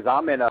interesting because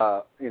I'm in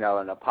a, in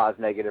a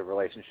pos-negative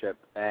relationship,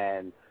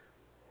 and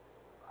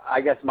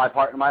I guess my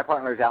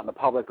partner's out in the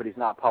public, but he's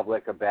not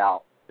public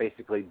about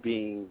basically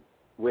being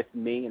with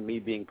me and me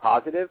being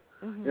positive.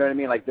 Mm-hmm. You know what I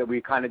mean? Like that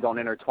we kind of don't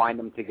intertwine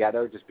them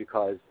together just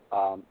because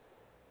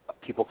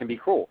people can be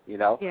cruel,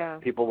 Yeah.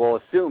 People will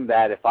assume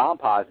that if I'm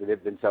positive,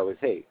 then so is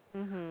he.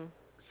 Mm-hmm.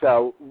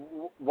 So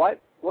what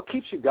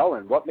keeps you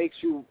going? What makes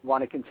you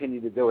want to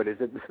continue to do it? Is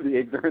it the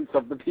ignorance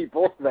of the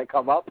people that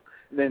come up?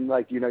 Then,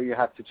 you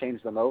have to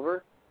change them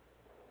over?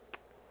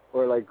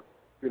 Or,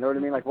 you know what I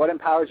mean? Like, what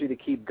empowers you to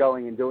keep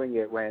going and doing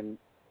it when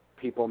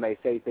people may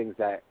say things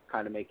that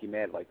kind of make you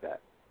mad like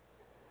that?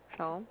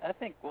 Shawn? I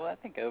think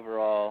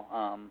overall,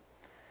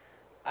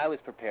 I was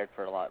prepared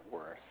for a lot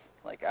worse.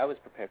 Like, I was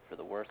prepared for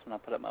the worst when I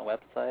put up my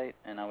website,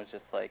 and I was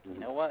just like, you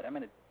know what, I'm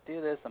going to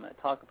do this, I'm going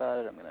to talk about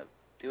it, I'm going to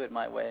do it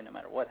my way no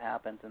matter what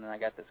happens, and then I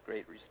got this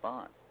great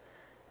response.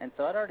 And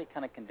so I'd already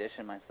kind of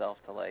conditioned myself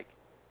to,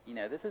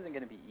 this isn't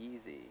going to be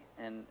easy.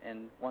 And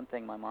one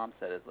thing my mom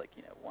said is,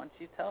 once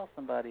you tell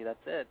somebody,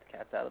 that's it, the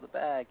cat's out of the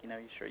bag, you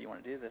sure you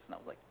want to do this? And I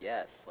was like,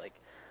 yes.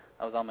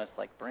 I was almost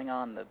like, bring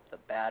on the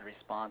bad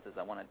responses.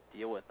 I want to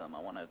deal with them. I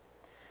want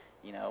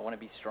to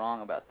be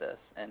strong about this.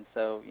 And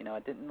so, I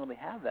didn't really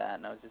have that,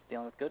 and I was just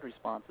dealing with good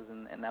responses,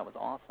 and that was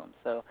awesome.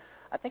 So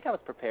I think I was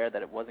prepared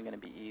that it wasn't going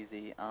to be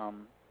easy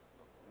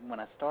when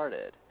I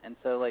started. And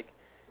so,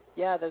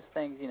 those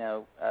things,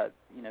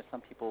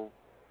 some people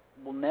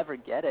will never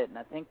get it. And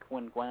I think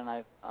when Gwen and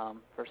I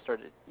first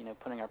started,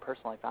 putting our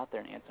personal life out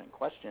there and answering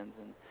questions,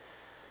 and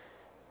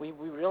we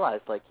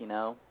realized, there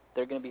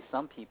are going to be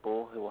some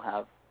people who will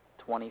have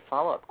 20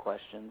 follow-up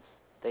questions.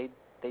 They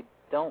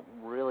don't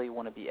really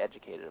want to be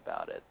educated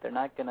about it. They're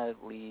not going to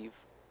leave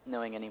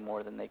knowing any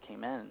more than they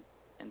came in.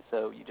 And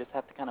so you just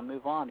have to kind of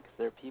move on, because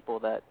there are people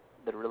that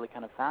are really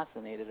kind of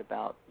fascinated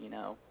about,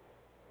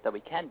 that we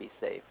can be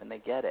safe, and they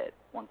get it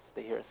once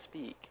they hear us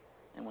speak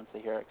and once they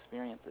hear our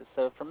experiences.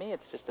 So for me,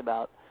 it's just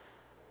about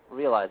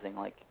realizing,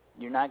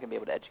 you're not going to be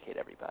able to educate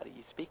everybody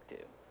you speak to.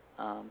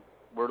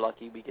 We're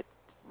lucky we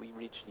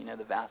reach,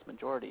 the vast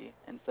majority.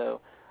 And so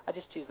I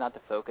just choose not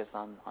to focus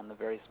on the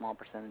very small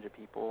percentage of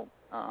people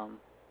who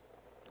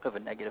have a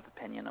negative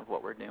opinion of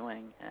what we're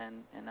doing,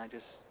 and I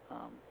just,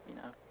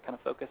 kind of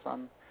focus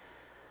on,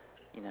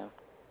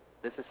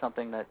 this is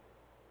something that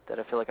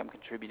I feel like I'm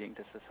contributing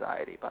to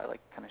society by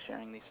kind of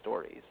sharing these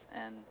stories,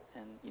 and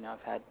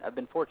I've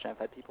been fortunate. I've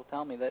had people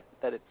tell me that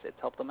it's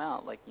helped them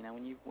out.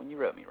 When you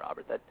wrote me,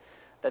 Robert,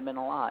 that meant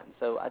a lot. And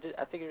so I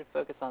figured to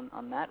focus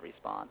on that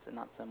response and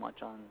not so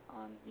much on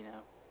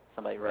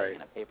somebody writing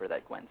in a paper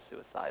that Gwenn's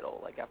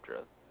suicidal after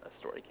a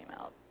story came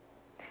out.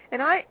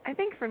 And I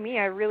think for me,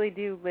 I really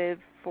do live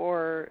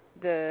for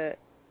the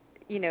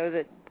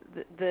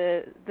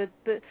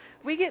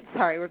we get,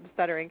 sorry, we're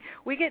stuttering.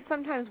 We get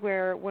sometimes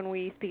where when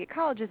we speak at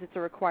colleges, it's a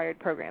required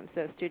program.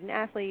 So student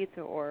athletes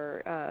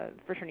or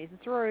fraternities and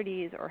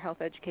sororities or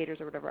health educators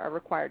or whatever are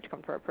required to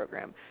come to our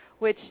program,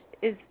 which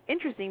is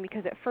interesting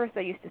because at first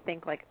I used to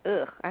think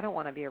I don't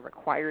want to be a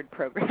required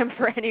program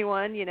for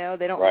anyone. They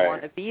don't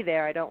want to be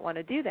there. I don't want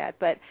to do that.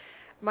 But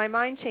my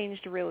mind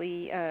changed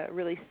really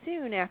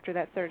soon after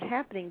that started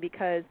happening,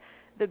 because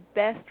the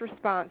best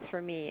response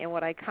for me and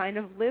what I kind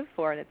of live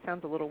for, and it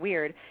sounds a little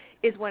weird,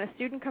 is when a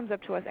student comes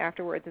up to us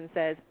afterwards and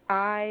says,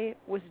 I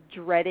was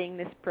dreading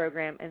this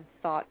program and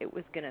thought it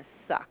was going to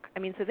suck.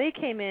 So they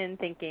came in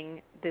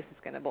thinking this is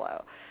going to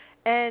blow,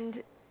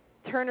 and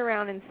turn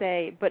around and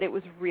say, but it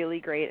was really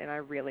great and I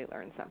really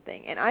learned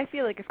something. And I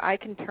feel like if I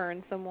can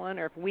turn someone,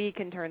 or if we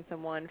can turn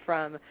someone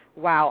from,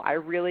 wow, I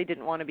really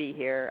didn't want to be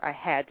here, I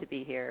had to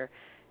be here,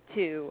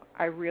 to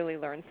I really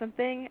learned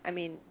something,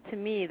 to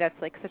me that's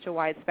such a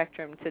wide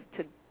spectrum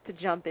to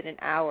jump in an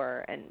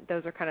hour, and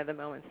those are kind of the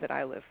moments that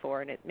I live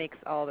for, and it makes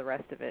all the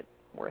rest of it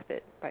worth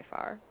it by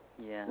far.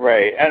 Yeah.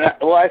 Right. And,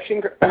 I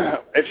think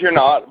if you're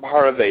not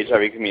part of the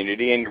HIV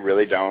community and you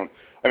really don't,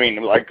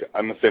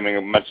 I'm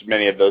assuming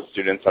many of those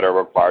students that are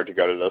required to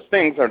go to those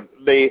things,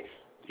 they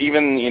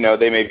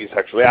may be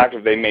sexually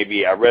active, they may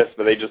be at risk,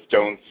 but they just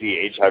don't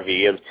see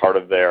HIV as part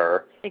of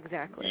their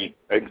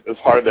as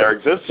part of their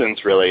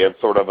existence. Really, it's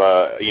sort of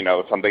a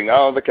something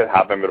that could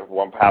happen, but it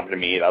won't happen to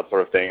me, that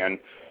sort of thing.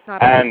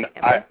 And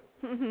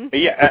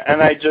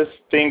I just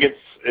think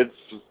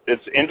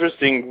it's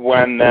interesting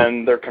when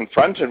then they're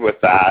confronted with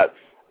that,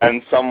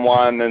 and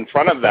someone in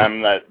front of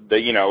them that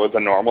is a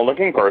normal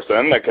looking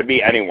person, that could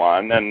be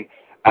anyone, and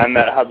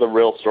that has a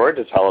real story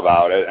to tell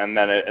about it, and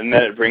then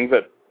it brings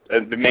it.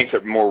 It makes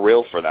it more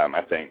real for them,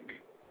 I think.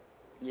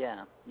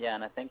 Yeah,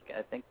 and I think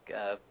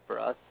for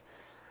us,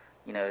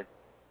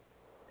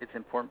 it's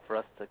important for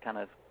us to kind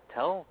of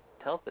tell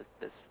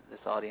this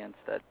audience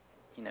that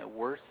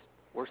we're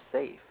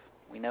safe.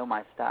 We know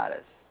my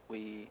status.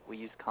 We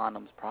use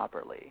condoms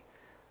properly,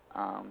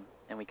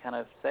 and we kind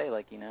of say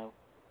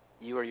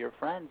you or your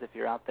friends, if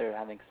you're out there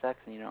having sex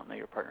and you don't know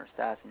your partner's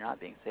status and you're not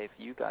being safe,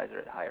 you guys are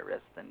at higher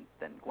risk than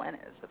Gwenn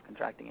is of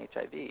contracting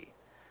HIV.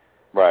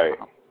 Right.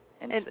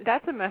 And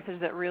that's a message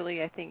that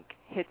really, I think,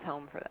 hits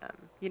home for them,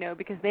 you know,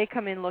 because they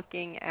come in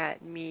looking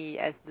at me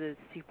as the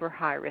super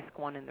high-risk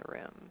one in the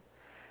room,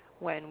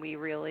 when we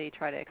really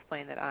try to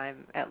explain that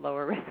I'm at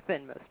lower risk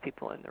than most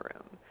people in the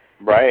room.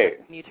 Right.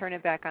 And you turn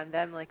it back on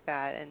them like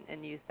that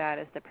and use that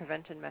as the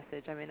prevention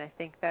message. I mean, I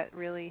think that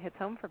really hits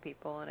home for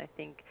people, and I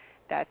think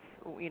that's,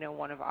 you know,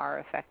 one of our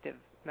effective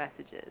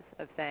messages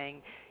of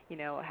saying, you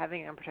know,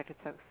 having unprotected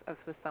sex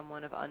with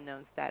someone of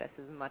unknown status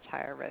is much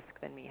higher risk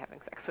than me having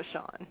sex with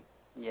Shawn.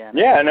 Yeah.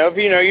 Yeah, and if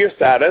you know your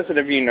status and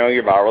if you know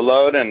your viral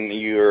load and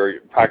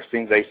you're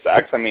practicing safe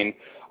sex, I mean,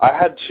 I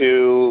had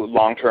 2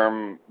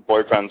 long-term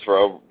boyfriends for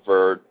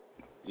over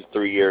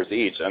 3 years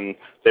each, and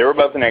they were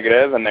both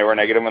negative, and they were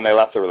negative when they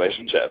left the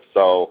relationship.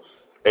 So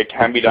it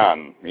can be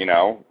done, you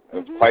know,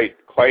 quite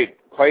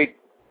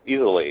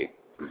easily.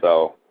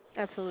 So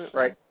Absolutely.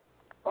 Right.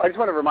 Well, I just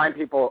want to remind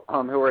people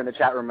who are in the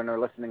chat room and are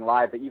listening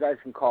live that you guys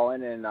can call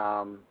in and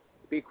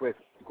speak with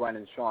Gwenn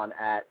and Shawn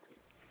at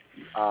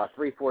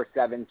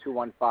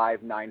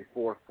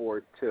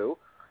 347-215-9442,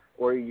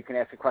 or you can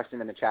ask a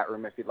question in the chat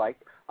room if you'd like.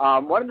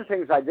 One of the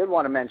things I did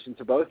want to mention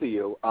to both of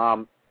you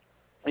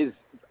is,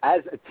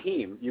 as a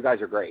team, you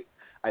guys are great.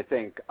 I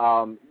think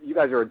you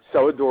guys are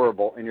so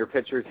adorable in your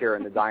pictures here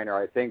in the diner.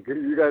 I think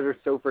you guys are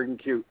so freaking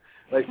cute.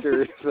 Like,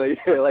 seriously,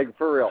 like,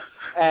 for real.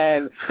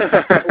 And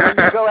when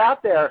you go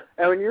out there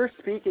and when you're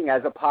speaking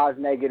as a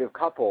negative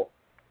couple,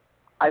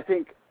 I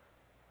think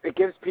it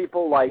gives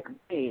people like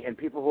me and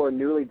people who are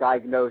newly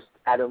diagnosed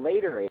at a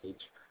later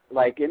age,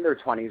 like in their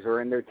 20s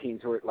or in their teens,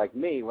 who are like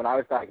me when I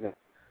was diagnosed,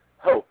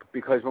 hope.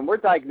 Because when we're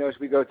diagnosed,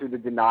 we go through the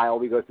denial,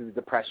 we go through the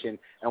depression,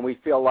 and we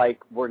feel like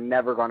we're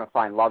never going to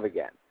find love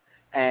again.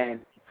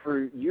 And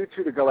for you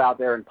two to go out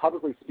there and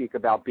publicly speak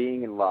about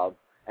being in love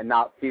and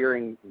not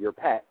fearing your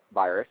pet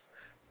virus,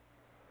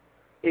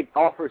 it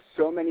offers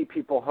so many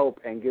people hope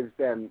and gives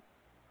them,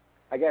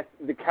 I guess,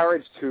 the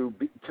courage to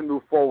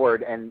move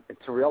forward and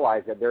to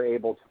realize that they're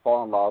able to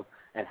fall in love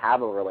and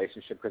have a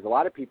relationship. Because a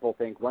lot of people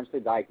think once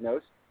they're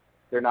diagnosed,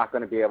 they're not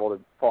going to be able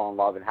to fall in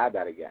love and have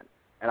that again.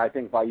 And I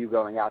think by you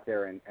going out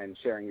there and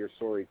sharing your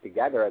story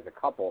together as a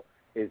couple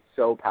is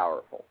so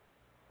powerful.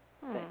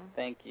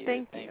 Thank you.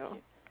 Thank you.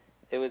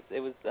 It was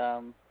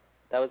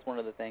that was one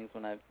of the things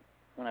when I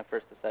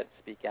first decided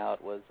to speak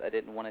out, was I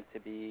didn't want it to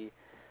be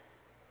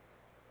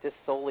just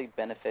solely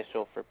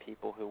beneficial for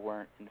people who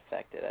weren't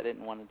infected. I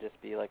didn't want to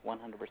just be like 100%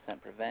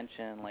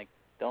 prevention, like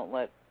don't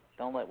let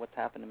what's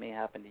happened to me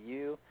happen to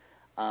you,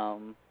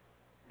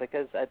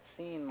 because I'd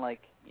seen,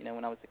 like, you know,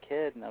 when I was a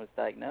kid and I was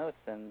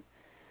diagnosed, and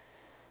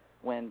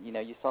when, you know,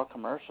 you saw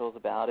commercials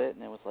about it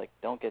and it was like,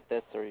 don't get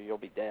this or you'll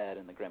be dead,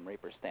 and the Grim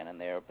Reaper standing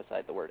there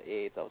beside the word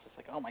AIDS, I was just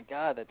like, oh my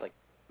God, that like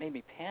made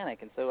me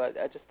panic. And so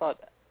I just thought,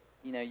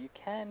 you know, you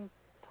can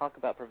talk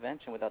about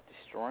prevention without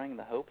destroying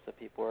the hopes of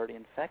people already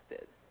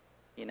infected,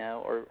 you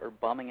know, or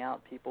bumming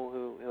out people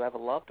who have a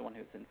loved one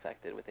who's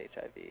infected with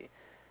HIV.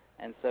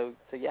 And so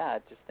yeah, I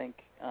just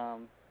think,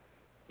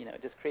 you know,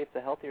 it just creates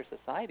a healthier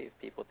society if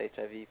people with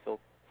HIV feel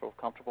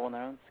comfortable in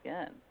their own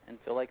skin and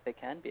feel like they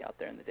can be out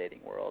there in the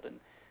dating world, and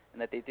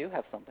that they do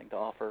have something to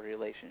offer a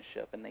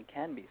relationship and they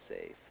can be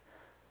safe.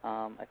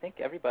 I think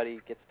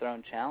everybody gets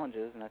thrown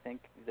challenges, and I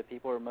think the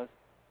people who are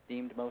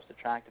deemed most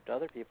attractive to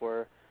other people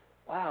are,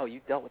 wow, you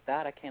dealt with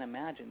that? I can't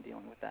imagine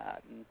dealing with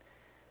that.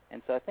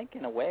 And so I think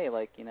in a way,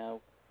 like, you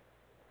know,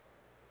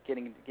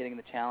 getting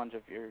the challenge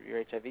of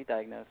your HIV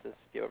diagnosis,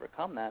 if you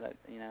overcome that,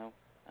 you know,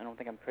 I don't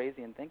think I'm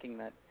crazy in thinking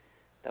that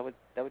would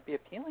be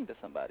appealing to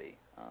somebody.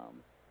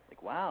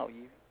 Like, wow,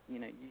 you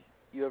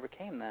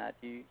overcame that.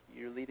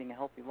 You're leading a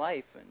healthy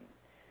life, and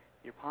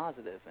you're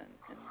positive, and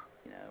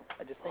you know,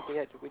 I just think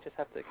we just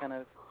have to kind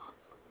of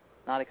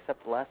not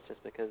accept less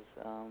just because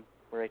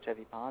we're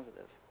HIV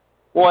positive.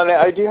 Well, and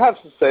I do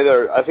have to say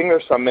I think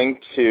there's something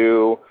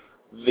to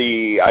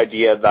the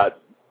idea that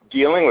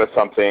dealing with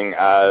something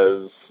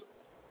as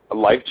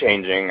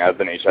life-changing as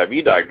an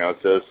HIV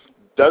diagnosis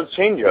does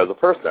change you as a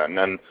person,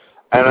 and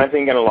I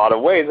think in a lot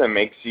of ways it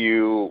makes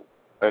you,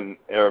 and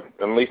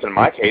at least in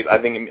my case, I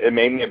think it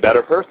made me a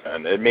better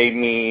person. It made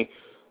me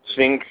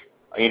think,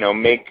 you know,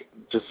 make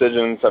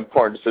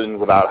important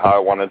decisions about how I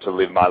wanted to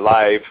live my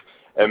life.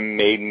 It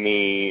made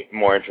me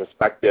more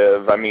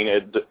introspective. I mean,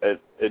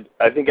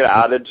 I think it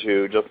added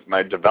to just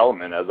my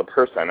development as a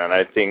person, and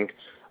I think,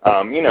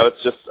 you know,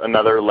 it's just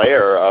another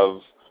layer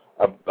of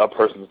a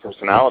person's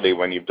personality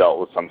when you've dealt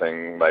with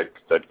something like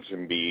that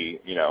can be,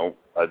 you know,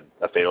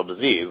 a fatal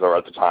disease, or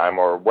at the time,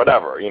 or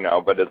whatever, you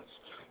know. But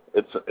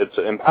it's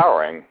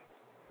empowering.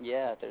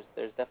 Yeah,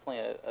 there's definitely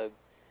a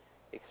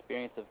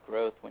experience of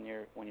growth when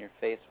you're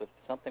faced with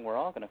something we're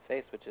all going to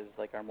face, which is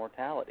like our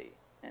mortality.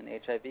 And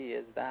HIV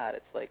is that.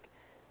 It's like,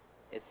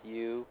 it's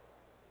you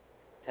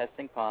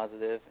testing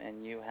positive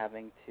and you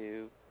having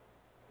to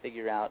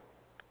figure out,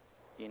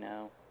 you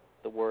know,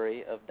 the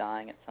worry of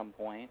dying at some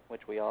point,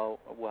 which we all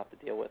will have to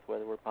deal with,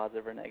 whether we're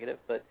positive or negative.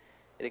 But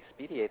it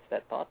expedites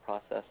that thought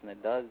process, and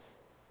it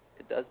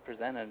does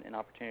present an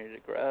opportunity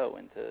to grow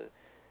and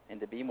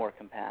to be more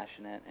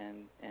compassionate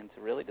and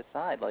to really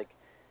decide, like,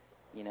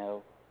 you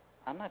know,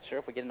 I'm not sure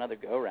if we get another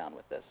go-around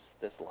with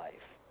this life,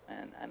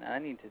 and I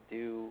need to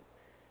do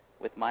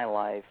with my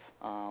life,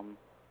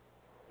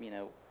 you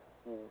know,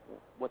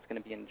 what's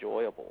going to be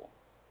enjoyable.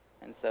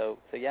 And so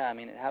yeah, I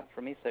mean, it happened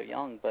for me so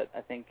young, but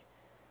I think,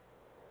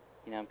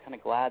 you know, I'm kind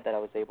of glad that I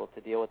was able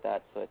to deal with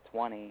that. So at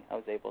 20, I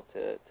was able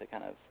to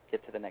kind of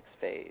get to the next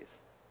phase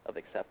of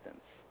acceptance.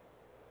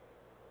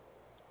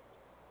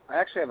 I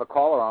actually have a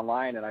caller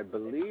online, and I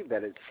believe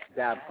that it's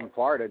Dab from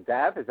Florida.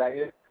 Dab, is that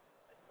you?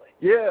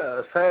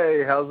 Yes.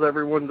 Hey, how's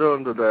everyone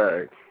doing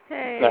today?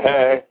 Hey.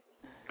 Hey.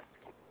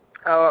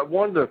 I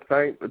wanted to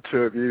thank the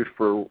two of you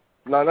for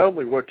not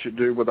only what you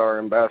do with our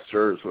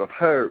ambassadors of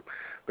hope,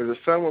 but it's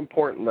so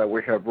important that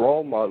we have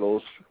role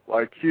models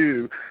like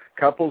you,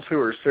 couples who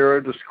are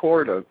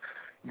serodiscordant,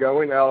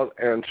 going out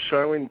and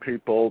showing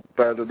people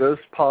that it is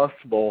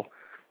possible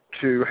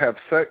to have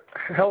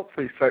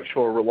healthy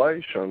sexual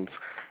relations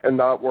and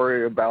not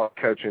worry about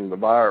catching the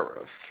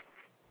virus.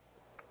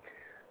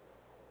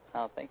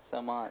 Oh, thanks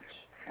so much.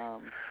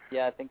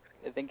 Yeah, I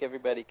think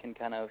everybody can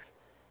kind of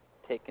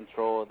take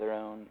control of their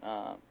own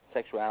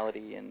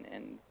sexuality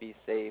and be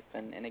safe,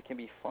 and it can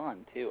be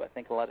fun too. I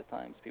think a lot of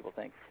times people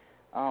think,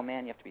 oh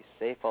man, you have to be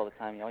safe all the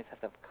time. You always have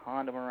to have a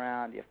condom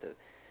around. You have to.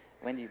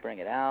 When do you bring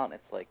it out? And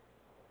it's like,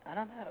 I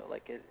don't know.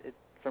 Like it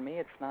for me,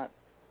 it's not.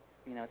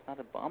 You know, it's not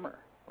a bummer.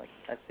 Like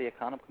I see a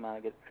condom come out,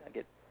 I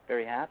get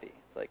very happy.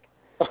 It's like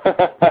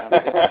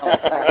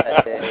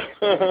that day.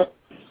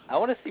 I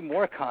want to see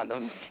more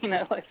condoms. You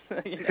know, like,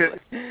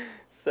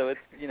 so it's,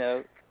 you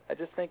know. I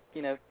just think,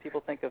 you know,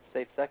 people think of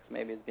safe sex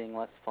maybe as being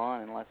less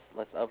fun and less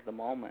of the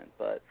moment,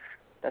 but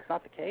that's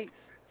not the case.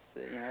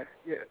 So, you know,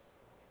 yeah.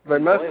 They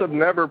must have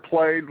never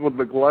played with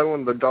the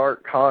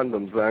glow-in-the-dark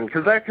condoms then,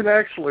 because that can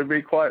actually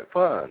be quite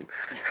fun.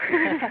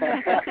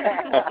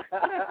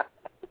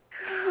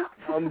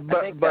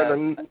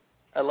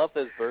 I love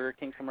those Burger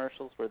King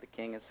commercials where the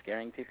king is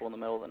scaring people in the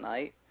middle of the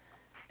night.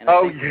 And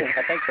I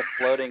think the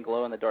floating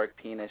glow-in-the-dark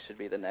penis should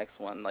be the next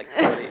one. Like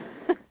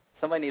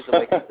somebody needs to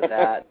wake up to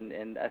that,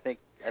 and I think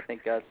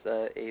us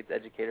AIDS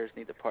educators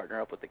need to partner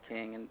up with the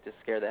king and just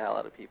scare the hell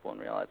out of people and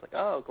realize, like,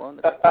 oh,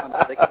 glow-in-the-dark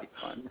condoms, they could be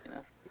fun, you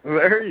know.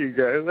 There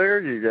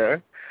you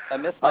go. I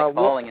miss my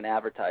calling in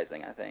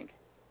advertising, I think.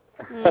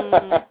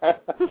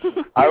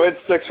 I would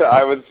stick to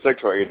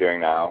what you're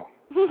doing now.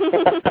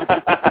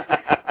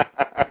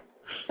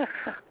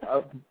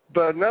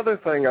 But another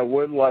thing I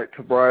would like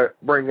to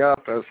bring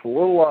up is a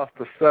little off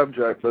the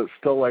subject, but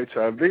still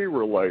HIV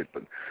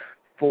related.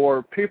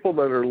 For people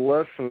that are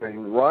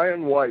listening,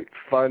 Ryan White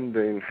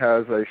funding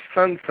has a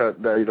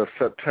sunset date of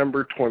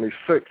September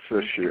 26th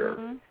this year.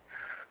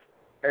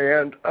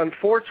 And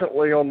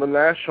unfortunately, on the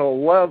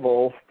national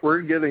level,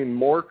 we're getting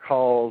more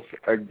calls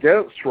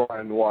against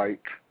Ryan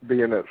White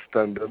being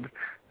extended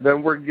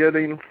than we're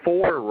getting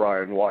for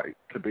Ryan White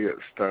to be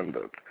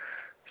extended.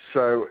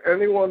 So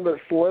anyone that's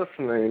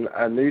listening,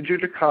 I need you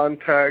to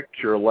contact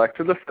your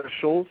elected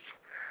officials.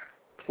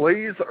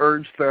 Please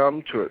urge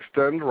them to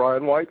extend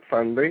Ryan White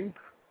funding.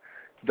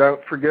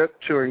 Don't forget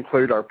to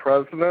include our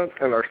President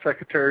and our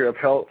Secretary of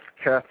Health,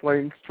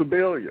 Kathleen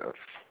Sebelius.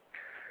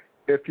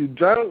 If you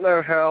don't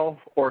know how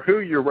or who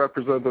your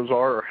representatives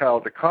are or how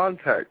to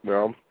contact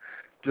them,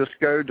 just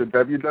go to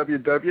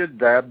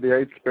www.DAB, the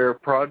AIDS Bear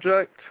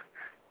Project,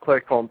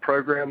 click on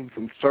Programs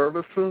and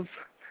Services,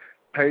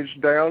 page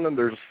down, and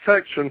there's a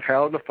section,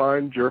 How to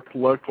Find Your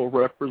Local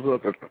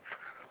Representative.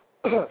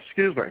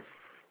 Excuse me.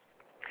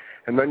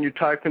 And then you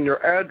type in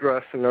your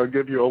address, and it'll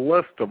give you a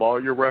list of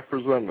all your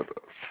representatives.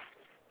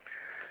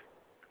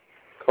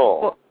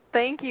 Cool. Well,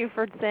 thank you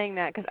for saying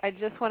that, because I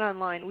just went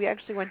online. We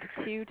actually went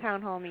to 2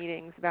 town hall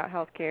meetings about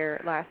health care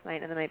last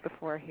night and the night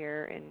before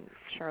here in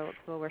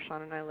Charlottesville, where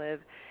Shawn and I live.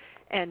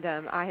 And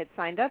I had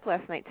signed up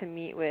last night to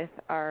meet with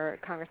our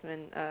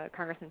Congressman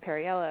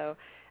Perriello.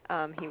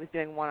 He was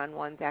doing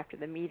one-on-ones after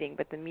the meeting,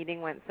 but the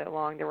meeting went so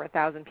long. There were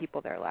 1,000 people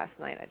there last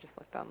night. I just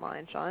looked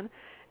online, Shawn,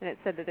 and it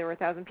said that there were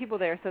 1,000 people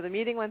there. So the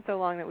meeting went so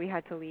long that we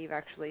had to leave,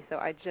 actually. So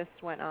I just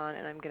went on,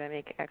 and I'm going to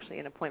make actually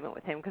an appointment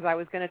with him, because I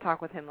was going to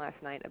talk with him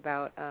last night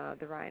about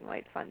the Ryan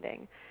White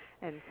funding.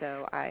 And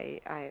so I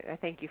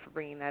thank you for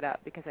bringing that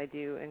up, because I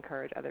do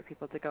encourage other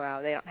people to go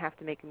out. They don't have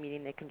to make a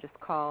meeting. They can just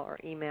call or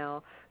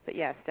email. But,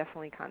 yes,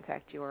 definitely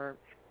contact your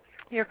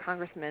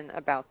congressman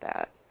about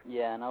that.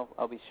 Yeah, and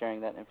I'll be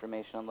sharing that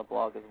information on the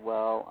blog as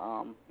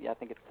well. Yeah, I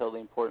think it's totally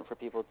important for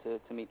people to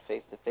meet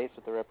face-to-face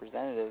with their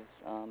representatives,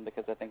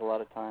 because I think a lot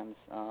of times,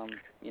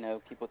 you know,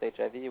 people with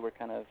HIV, we're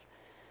kind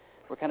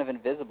of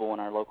invisible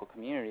in our local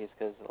communities,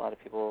 because a lot of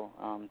people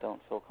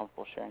don't feel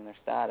comfortable sharing their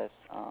status.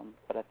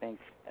 But I think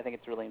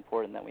it's really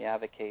important that we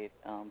advocate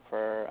for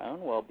our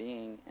own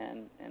well-being,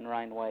 and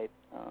Ryan White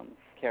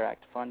CARE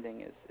Act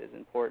funding is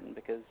important,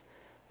 because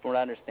from what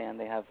I understand,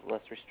 they have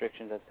less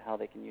restrictions as to how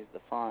they can use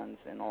the funds,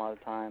 and a lot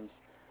of times,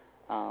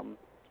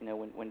 you know,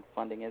 when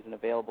funding isn't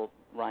available,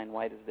 Ryan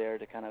White is there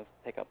to kind of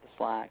pick up the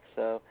slack.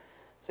 So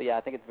yeah,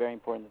 I think it's very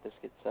important that this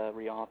gets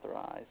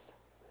reauthorized.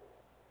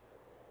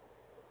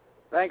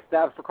 Thanks,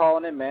 Dab, for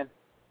calling in, man.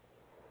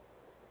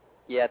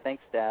 Yeah,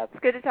 thanks, Dab.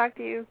 It's good to talk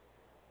to you.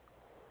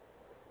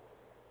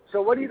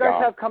 So what do you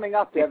guys have coming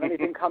up? Do you have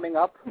anything coming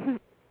up?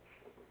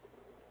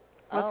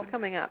 What's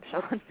coming up,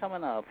 Shawn? What's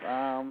coming up?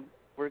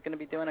 We're going to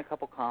be doing a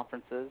couple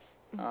conferences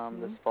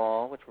this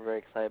fall, which we're very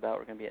excited about.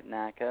 We're going to be at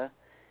NACA.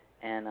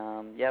 And,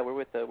 we're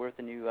with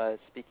the new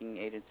speaking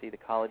agency, the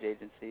college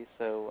agency.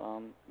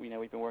 So,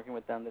 we've been working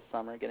with them this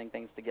summer, getting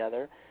things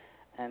together.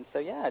 And so,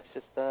 it's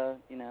just, I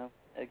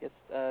guess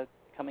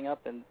coming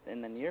up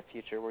in the near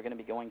future, we're going to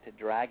be going to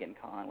Dragon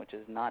Con, which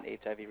is not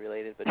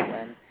HIV-related, but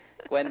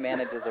Gwenn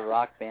manages a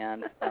rock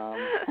band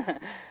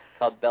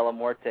called Bella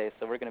Morte.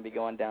 So we're going to be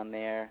going down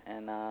there,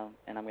 and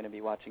I'm going to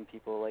be watching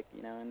people, like,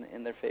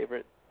 in their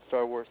favorite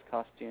Star Wars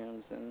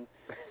costumes and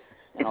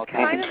all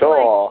kinds of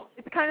cool.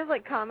 It's kind of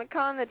like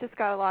Comic-Con that just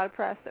got a lot of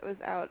press that was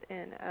out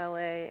in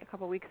L.A. a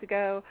couple weeks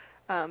ago.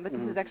 But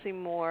this is actually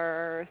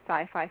more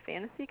sci-fi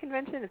fantasy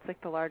convention. It's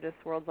like the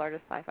world's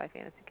largest sci-fi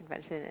fantasy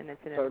convention, and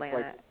it's in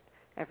Atlanta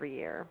every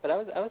year. But I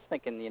was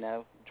thinking,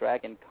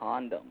 dragon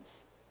condoms.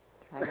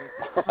 Dragon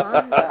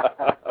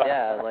condoms.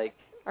 Yeah, like.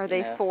 Are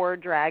they 4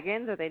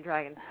 dragons? Are they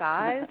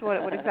dragon-sized?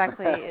 What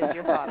exactly is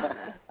your thought on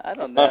this? I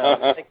don't know.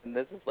 I'm thinking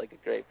this is like a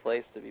great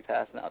place to be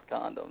passing out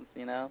condoms,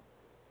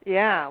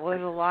 Yeah, well,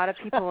 there's a lot of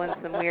people in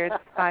some weird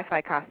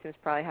sci-fi costumes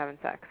probably having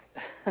sex.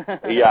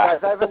 Yeah.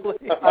 Guys, I have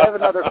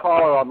another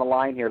caller on the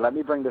line here. Let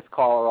me bring this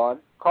caller on.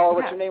 Caller,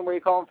 what's your name? Where are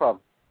you calling from?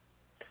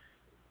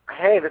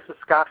 Hey, this is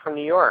Scott from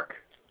New York.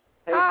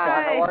 Hey,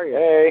 Scott, how are you?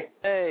 Hey.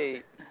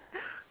 Hey.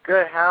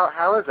 Good.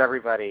 How is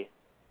everybody?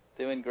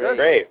 Doing great.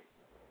 Great.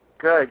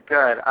 Good.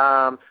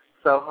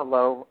 So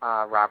hello,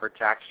 Robert,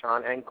 Jack,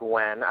 Shawn, and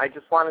Gwenn. I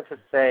just wanted to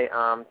say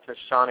to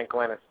Shawn and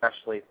Gwenn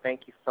especially,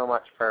 thank you so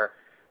much for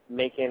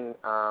making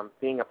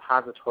being a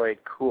positoid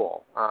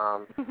cool.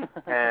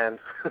 And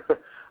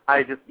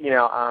I just,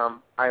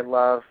 I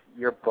love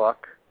your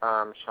book,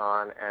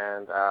 Shawn,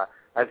 and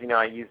as you know,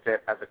 I used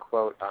it as a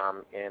quote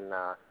in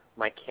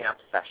my camp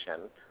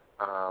session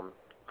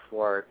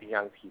for the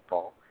young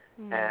people,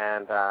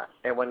 and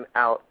it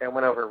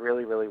went over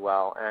really, really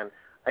well. And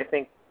I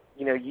think,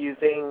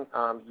 using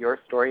your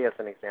story as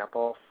an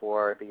example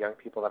for the young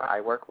people that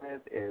I work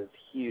with is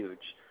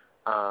huge.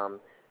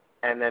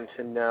 And then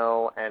to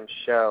know and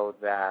show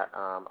that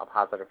a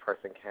positive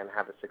person can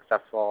have a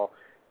successful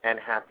and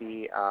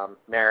happy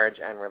marriage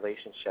and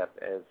relationship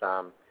is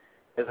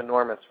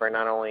enormous for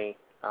not only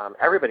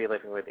everybody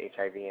living with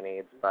HIV and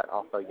AIDS, but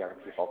also young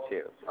people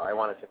too. So I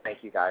wanted to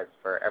thank you guys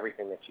for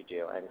everything that you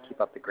do, and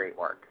keep up the great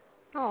work.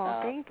 Oh,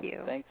 thank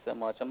you. Thanks so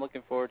much. I'm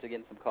looking forward to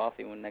getting some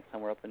coffee when next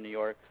time we're up in New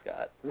York,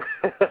 Scott.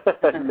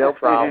 No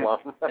problem.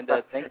 And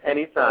thanks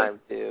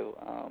anytime. Too.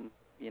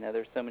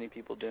 There's so many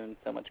people doing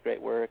so much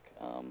great work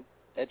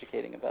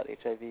educating about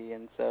HIV,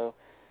 and so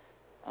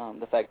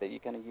the fact that you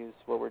kind of use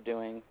what we're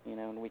doing,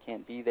 and we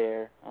can't be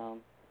there,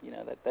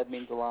 that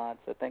means a lot.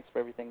 So thanks for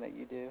everything that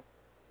you do.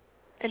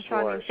 And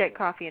Shawn, you get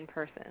coffee in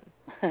person.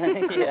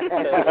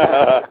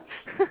 Yeah.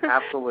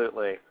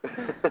 Absolutely.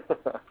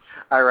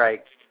 All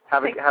right.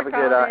 Have a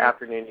good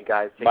afternoon, you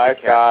guys. Bye,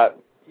 Scott.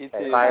 You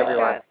too. Bye,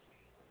 everyone.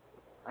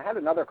 I had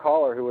another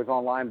caller who was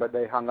online, but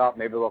they hung up.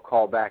 Maybe they'll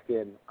call back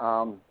in.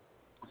 So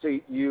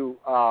you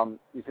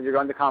said you're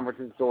going to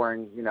conferences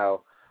during, the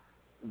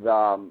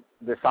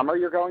summer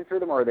you're going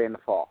through them, or are they in the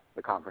fall,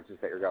 the conferences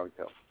that you're going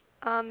to?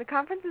 The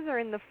conferences are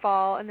in the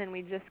fall, and then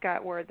we just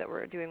got word that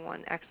we're doing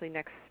one actually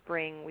next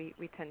spring. We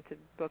tend to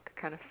book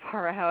kind of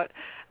far out,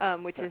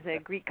 which is a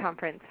Greek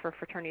conference for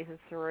fraternities and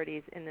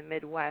sororities in the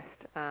Midwest,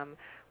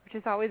 which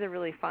is always a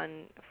really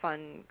fun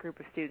group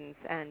of students,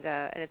 and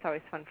it's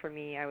always fun for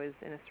me. I was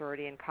in a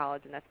sorority in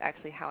college, and that's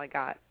actually how I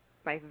got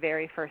my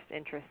very first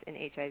interest in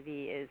HIV.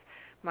 Is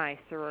my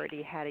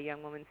sorority had a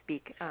young woman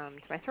speak to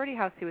my sorority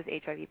house who was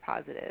HIV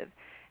positive,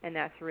 and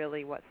that's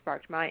really what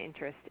sparked my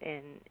interest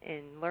in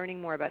learning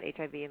more about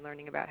HIV and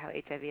learning about how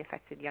HIV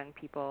affected young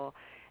people.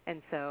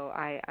 And so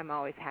I'm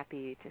always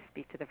happy to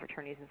speak to the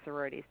fraternities and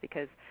sororities,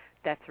 because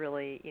that's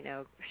really,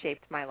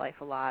 shaped my life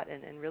a lot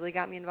and really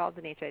got me involved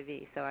in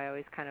HIV. So I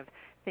always kind of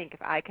think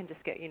if I can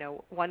just get,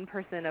 one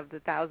person of the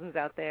thousands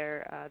out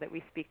there that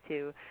we speak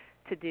to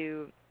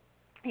do,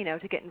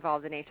 to get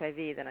involved in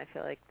HIV, then I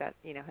feel like that,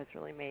 has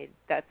really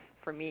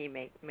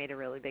made a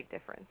really big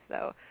difference.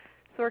 So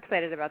we're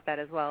excited about that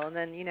as well. And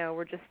then,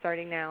 we're just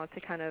starting now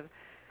to kind of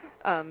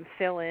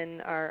fill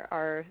in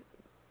our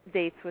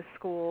dates with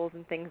schools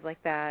and things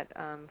like that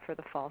for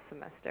the fall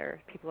semester.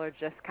 People are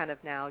just kind of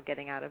now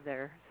getting out of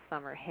their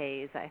summer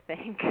haze, I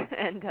think,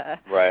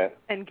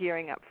 and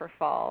gearing up for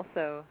fall.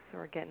 So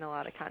we're getting a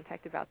lot of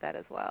contact about that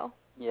as well.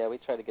 Yeah, we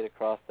try to get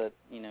across that,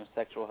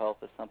 sexual health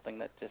is something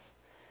that just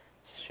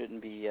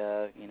shouldn't be,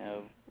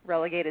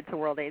 relegated to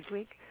World AIDS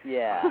Week.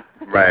 Yeah.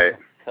 Right.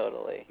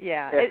 Totally.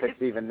 Yeah. If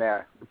it's even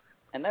there.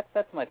 And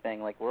that's my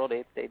thing. Like, World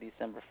AIDS Day,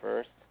 December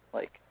 1st.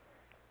 Like,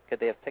 could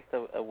they have picked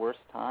a worse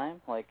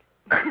time? Like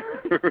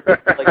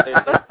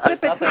there's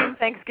between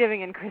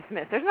Thanksgiving and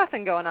Christmas. There's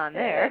nothing going on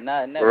there.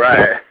 No,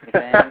 right.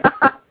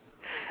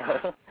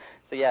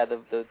 So yeah,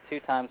 the 2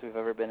 times we've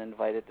ever been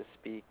invited to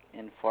speak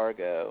in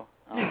Fargo,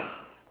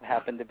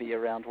 happened to be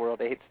around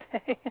World AIDS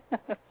Day.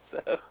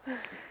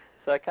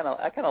 So I kind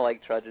of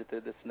like trudging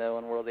through the snow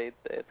on World AIDS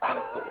Day. It's kind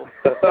of cool.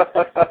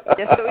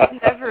 Yes, but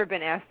we've never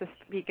been asked to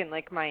speak in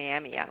like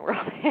Miami on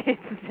World AIDS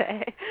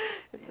Day.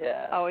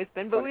 Yeah, always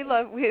been. But we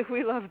love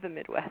the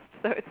Midwest,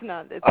 so it's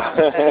not bad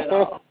at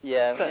all.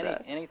 Yeah,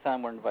 but,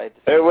 anytime we're invited.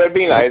 It would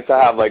be nice to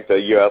have like the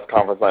U.S.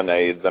 Conference on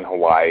AIDS in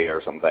Hawaii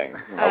or something.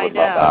 I would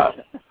love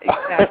that.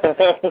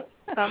 Exactly.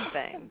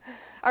 Something.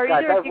 Are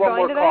Guys, either I of have you one going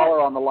more to caller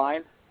that? on the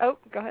line. Oh,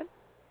 go ahead.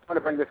 I'm going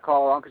to bring this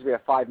caller on because we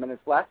have 5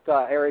 minutes left.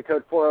 Area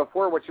code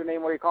 404. What's your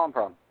name? Where are you calling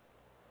from?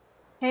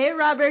 Hey,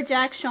 Robert,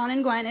 Jack, Shawn,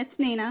 and Gwen. It's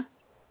Nina.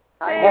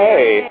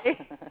 Hey.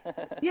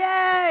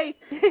 Yay!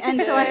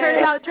 And so I heard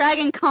about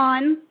Dragon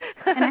Con,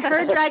 and I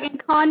heard Dragon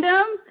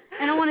Condom,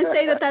 and I want to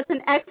say that that's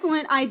an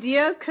excellent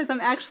idea because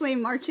I'm actually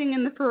marching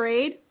in the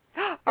parade.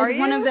 Are you?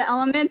 One of the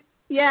elements.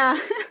 Yeah.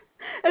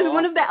 As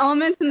one of the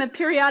elements in the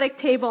periodic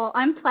table.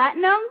 I'm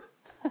platinum,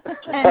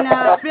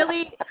 and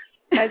really...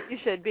 As you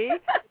should be.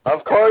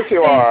 Of course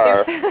you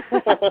are.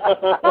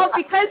 Well,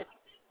 because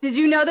did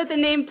you know that the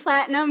name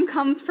platinum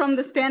comes from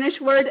the Spanish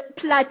word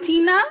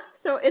platina?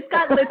 So it's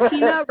got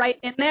Latina right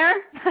in there.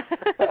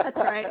 That's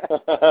right.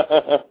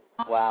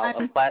 Wow,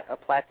 a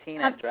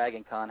platina at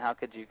Dragon Con. How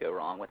could you go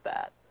wrong with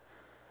that?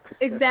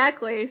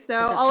 Exactly. So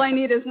all I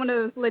need is one of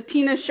those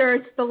Latina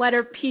shirts, the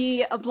letter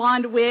P, a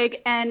blonde wig,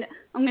 and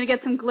I'm going to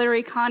get some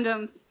glittery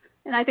condoms.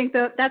 And I think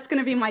that's going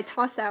to be my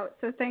toss-out,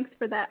 so thanks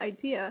for that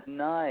idea.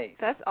 Nice.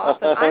 That's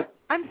awesome.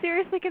 I'm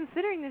seriously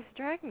considering this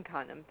Dragon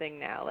Condom thing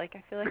now. Like,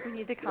 I feel like we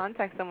need to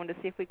contact someone to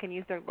see if we can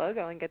use their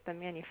logo and get them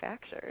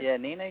manufactured. Yeah,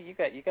 Nina, you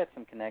got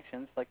some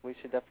connections. Like, we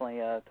should definitely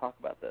talk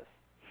about this.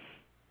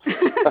 She's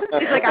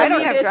like, I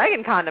don't have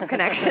Dragon Condom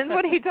connections.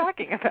 What are you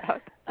talking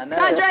about? I know.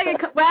 Not Dragon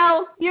Con.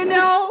 Well, you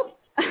know,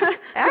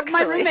 Actually.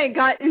 my roommate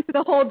got into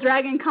the whole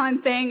Dragon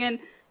Con thing,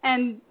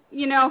 and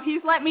you know,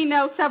 he's let me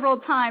know several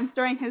times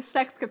during his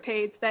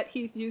sexcapades that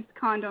he's used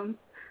condoms.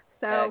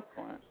 So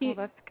well,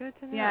 that's good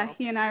to know. Yeah,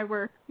 he and I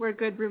were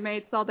good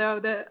roommates,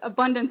 although the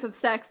abundance of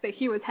sex that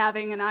he was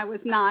having and I was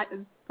not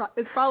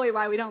is probably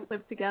why we don't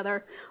live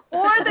together.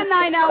 Or the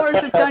 9 hours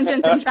of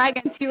Dungeons and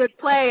Dragons he would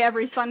play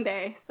every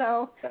Sunday.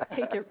 So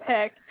take your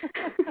pick.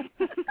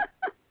 But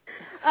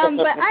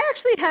I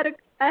actually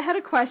had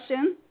a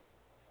question.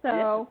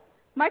 So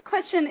my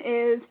question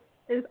is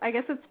I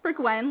guess it's for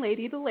Gwen,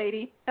 lady to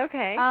lady.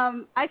 Okay.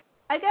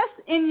 I guess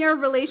in your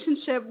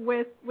relationship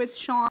with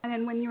Shawn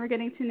and when you were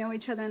getting to know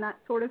each other and that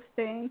sort of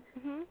thing,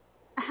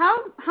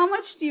 how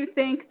much do you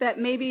think that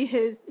maybe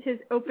his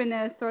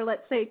openness or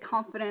let's say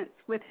confidence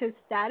with his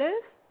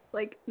status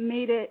like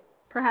made it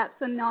perhaps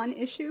a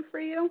non-issue for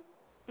you?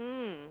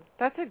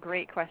 That's a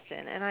great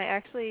question, and I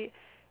actually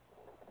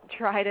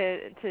try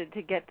to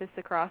get this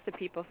across to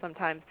people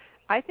sometimes.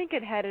 I think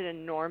it had an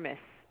enormous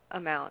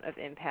amount of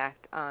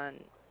impact on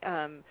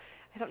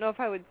I don't know if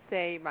I would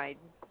say my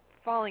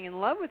falling in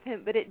love with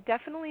him, but it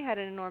definitely had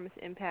an enormous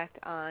impact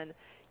on,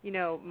 you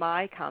know,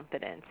 my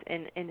confidence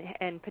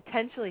and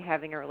potentially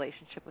having a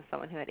relationship with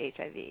someone who had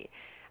HIV.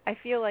 I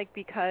feel like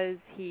because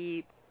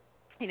he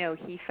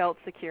felt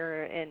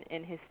secure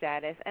in his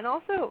status, and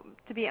also,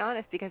 to be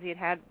honest, because he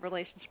had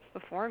relationships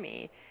before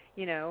me,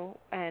 you know,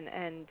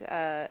 and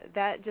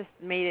that just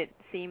made it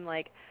seem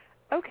like,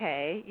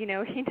 okay, you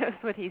know, he knows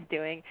what he's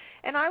doing.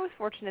 And I was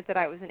fortunate that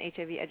I was an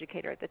HIV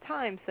educator at the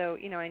time, so,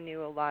 you know, I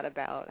knew a lot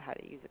about how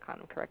to use a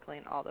condom correctly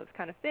and all those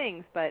kind of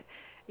things. But,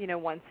 you know,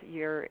 once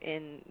you're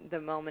in the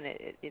moment,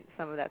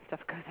 some of that stuff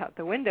goes out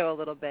the window a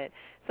little bit.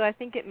 So I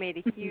think it made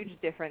a huge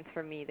difference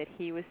for me that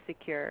he was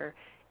secure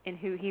in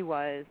who he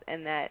was,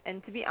 and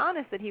to be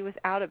honest, that he was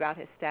out about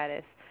his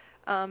status.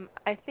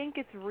 I think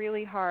it's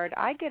really hard.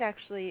 I get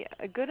actually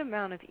a good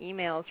amount of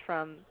emails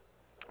from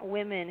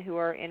women who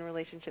are in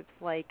relationships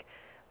like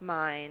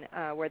mine,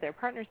 where their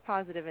partner's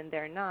positive and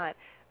they're not,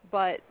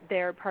 but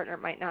their partner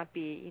might not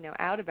be, you know,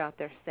 out about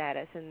their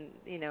status, and,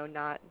 you know,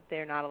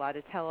 they're not allowed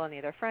to tell any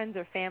of their friends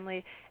or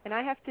family. And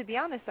I have to be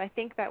honest, I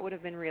think that would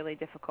have been really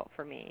difficult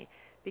for me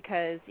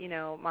because, you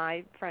know,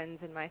 my friends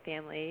and my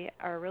family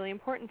are really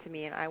important to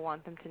me, and I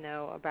want them to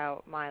know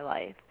about my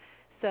life.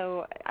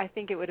 So I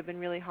think it would have been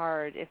really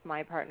hard if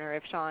my partner,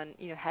 if Shawn,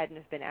 you know, hadn't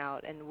have been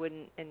out and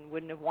wouldn't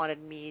have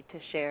wanted me to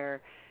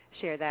share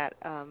that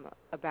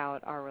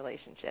about our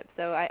relationship.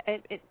 So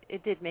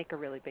it did make a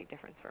really big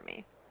difference for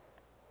me.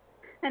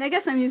 And I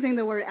guess I'm using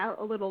the word out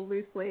a little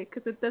loosely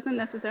because it doesn't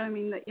necessarily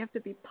mean that you have to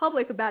be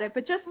public about it,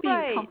 but just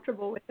being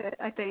comfortable with it,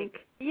 I think.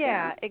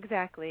 Yeah,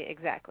 exactly.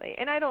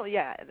 And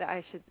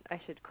I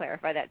should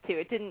clarify that too.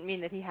 It didn't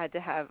mean that he had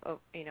to have a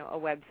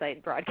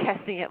website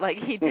broadcasting it like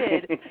he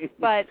did,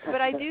 but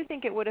I do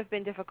think it would have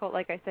been difficult,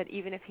 like I said,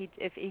 even if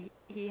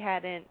he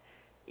hadn't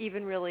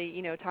even really,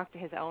 you know, talk to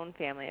his own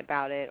family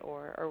about it,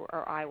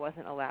 or I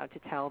wasn't allowed to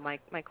tell my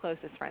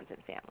closest friends and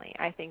family.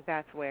 I think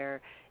that's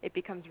where it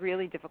becomes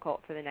really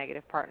difficult for the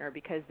negative partner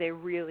because they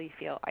really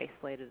feel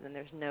isolated and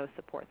there's no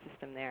support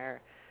system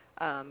there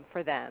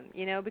for them,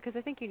 you know, because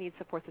I think you need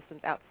support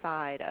systems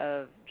outside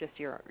of just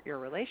your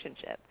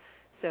relationship.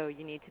 So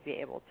you need to be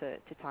able to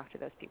talk to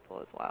those people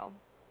as well.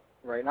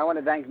 Right, and I want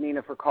to thank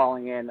Nina for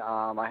calling in.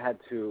 I had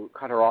to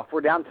cut her off.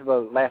 We're down to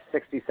the last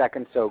 60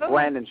 seconds, so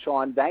Gwenn and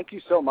Shawn, thank you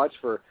so much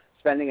for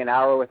spending an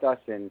hour with us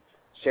and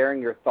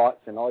sharing your thoughts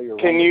and all your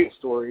wonderful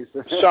stories.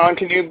 Shawn,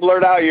 can you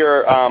blurt out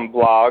your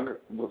blog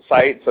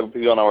site so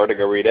people know where to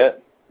go read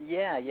it?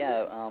 Yeah.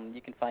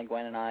 You can find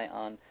Gwenn and I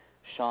on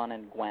Shawn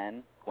and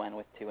Gwenn, Gwenn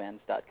with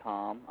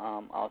 2Ns.com.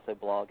 I also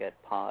blog at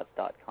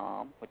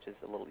pods.com, which is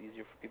a little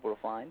easier for people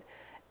to find.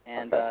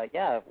 And,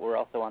 we're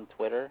also on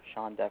Twitter,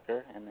 Shawn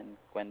Decker, and then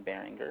Gwenn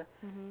Barringer.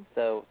 Mm-hmm.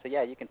 So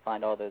you can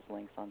find all those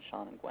links on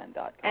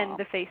ShawnandGwenn.com. And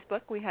the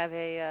Facebook, we have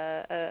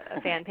a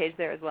fan page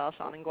there as well,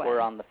 Shawn and Gwenn.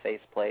 We're on the Face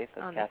Place,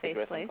 as on Kathy the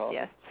Face Place, calls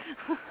yes.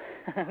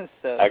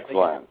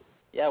 Excellent.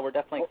 Yeah, we're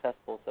definitely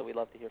accessible, so we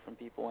love to hear from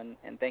people,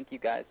 and thank you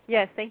guys.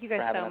 Yes, thank you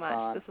guys so much.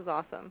 On. This was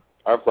awesome.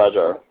 Our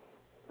pleasure.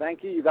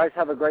 Thank you. You guys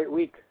have a great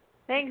week.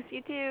 Thanks,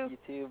 you too. You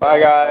too. Bye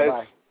guys.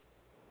 Bye-bye.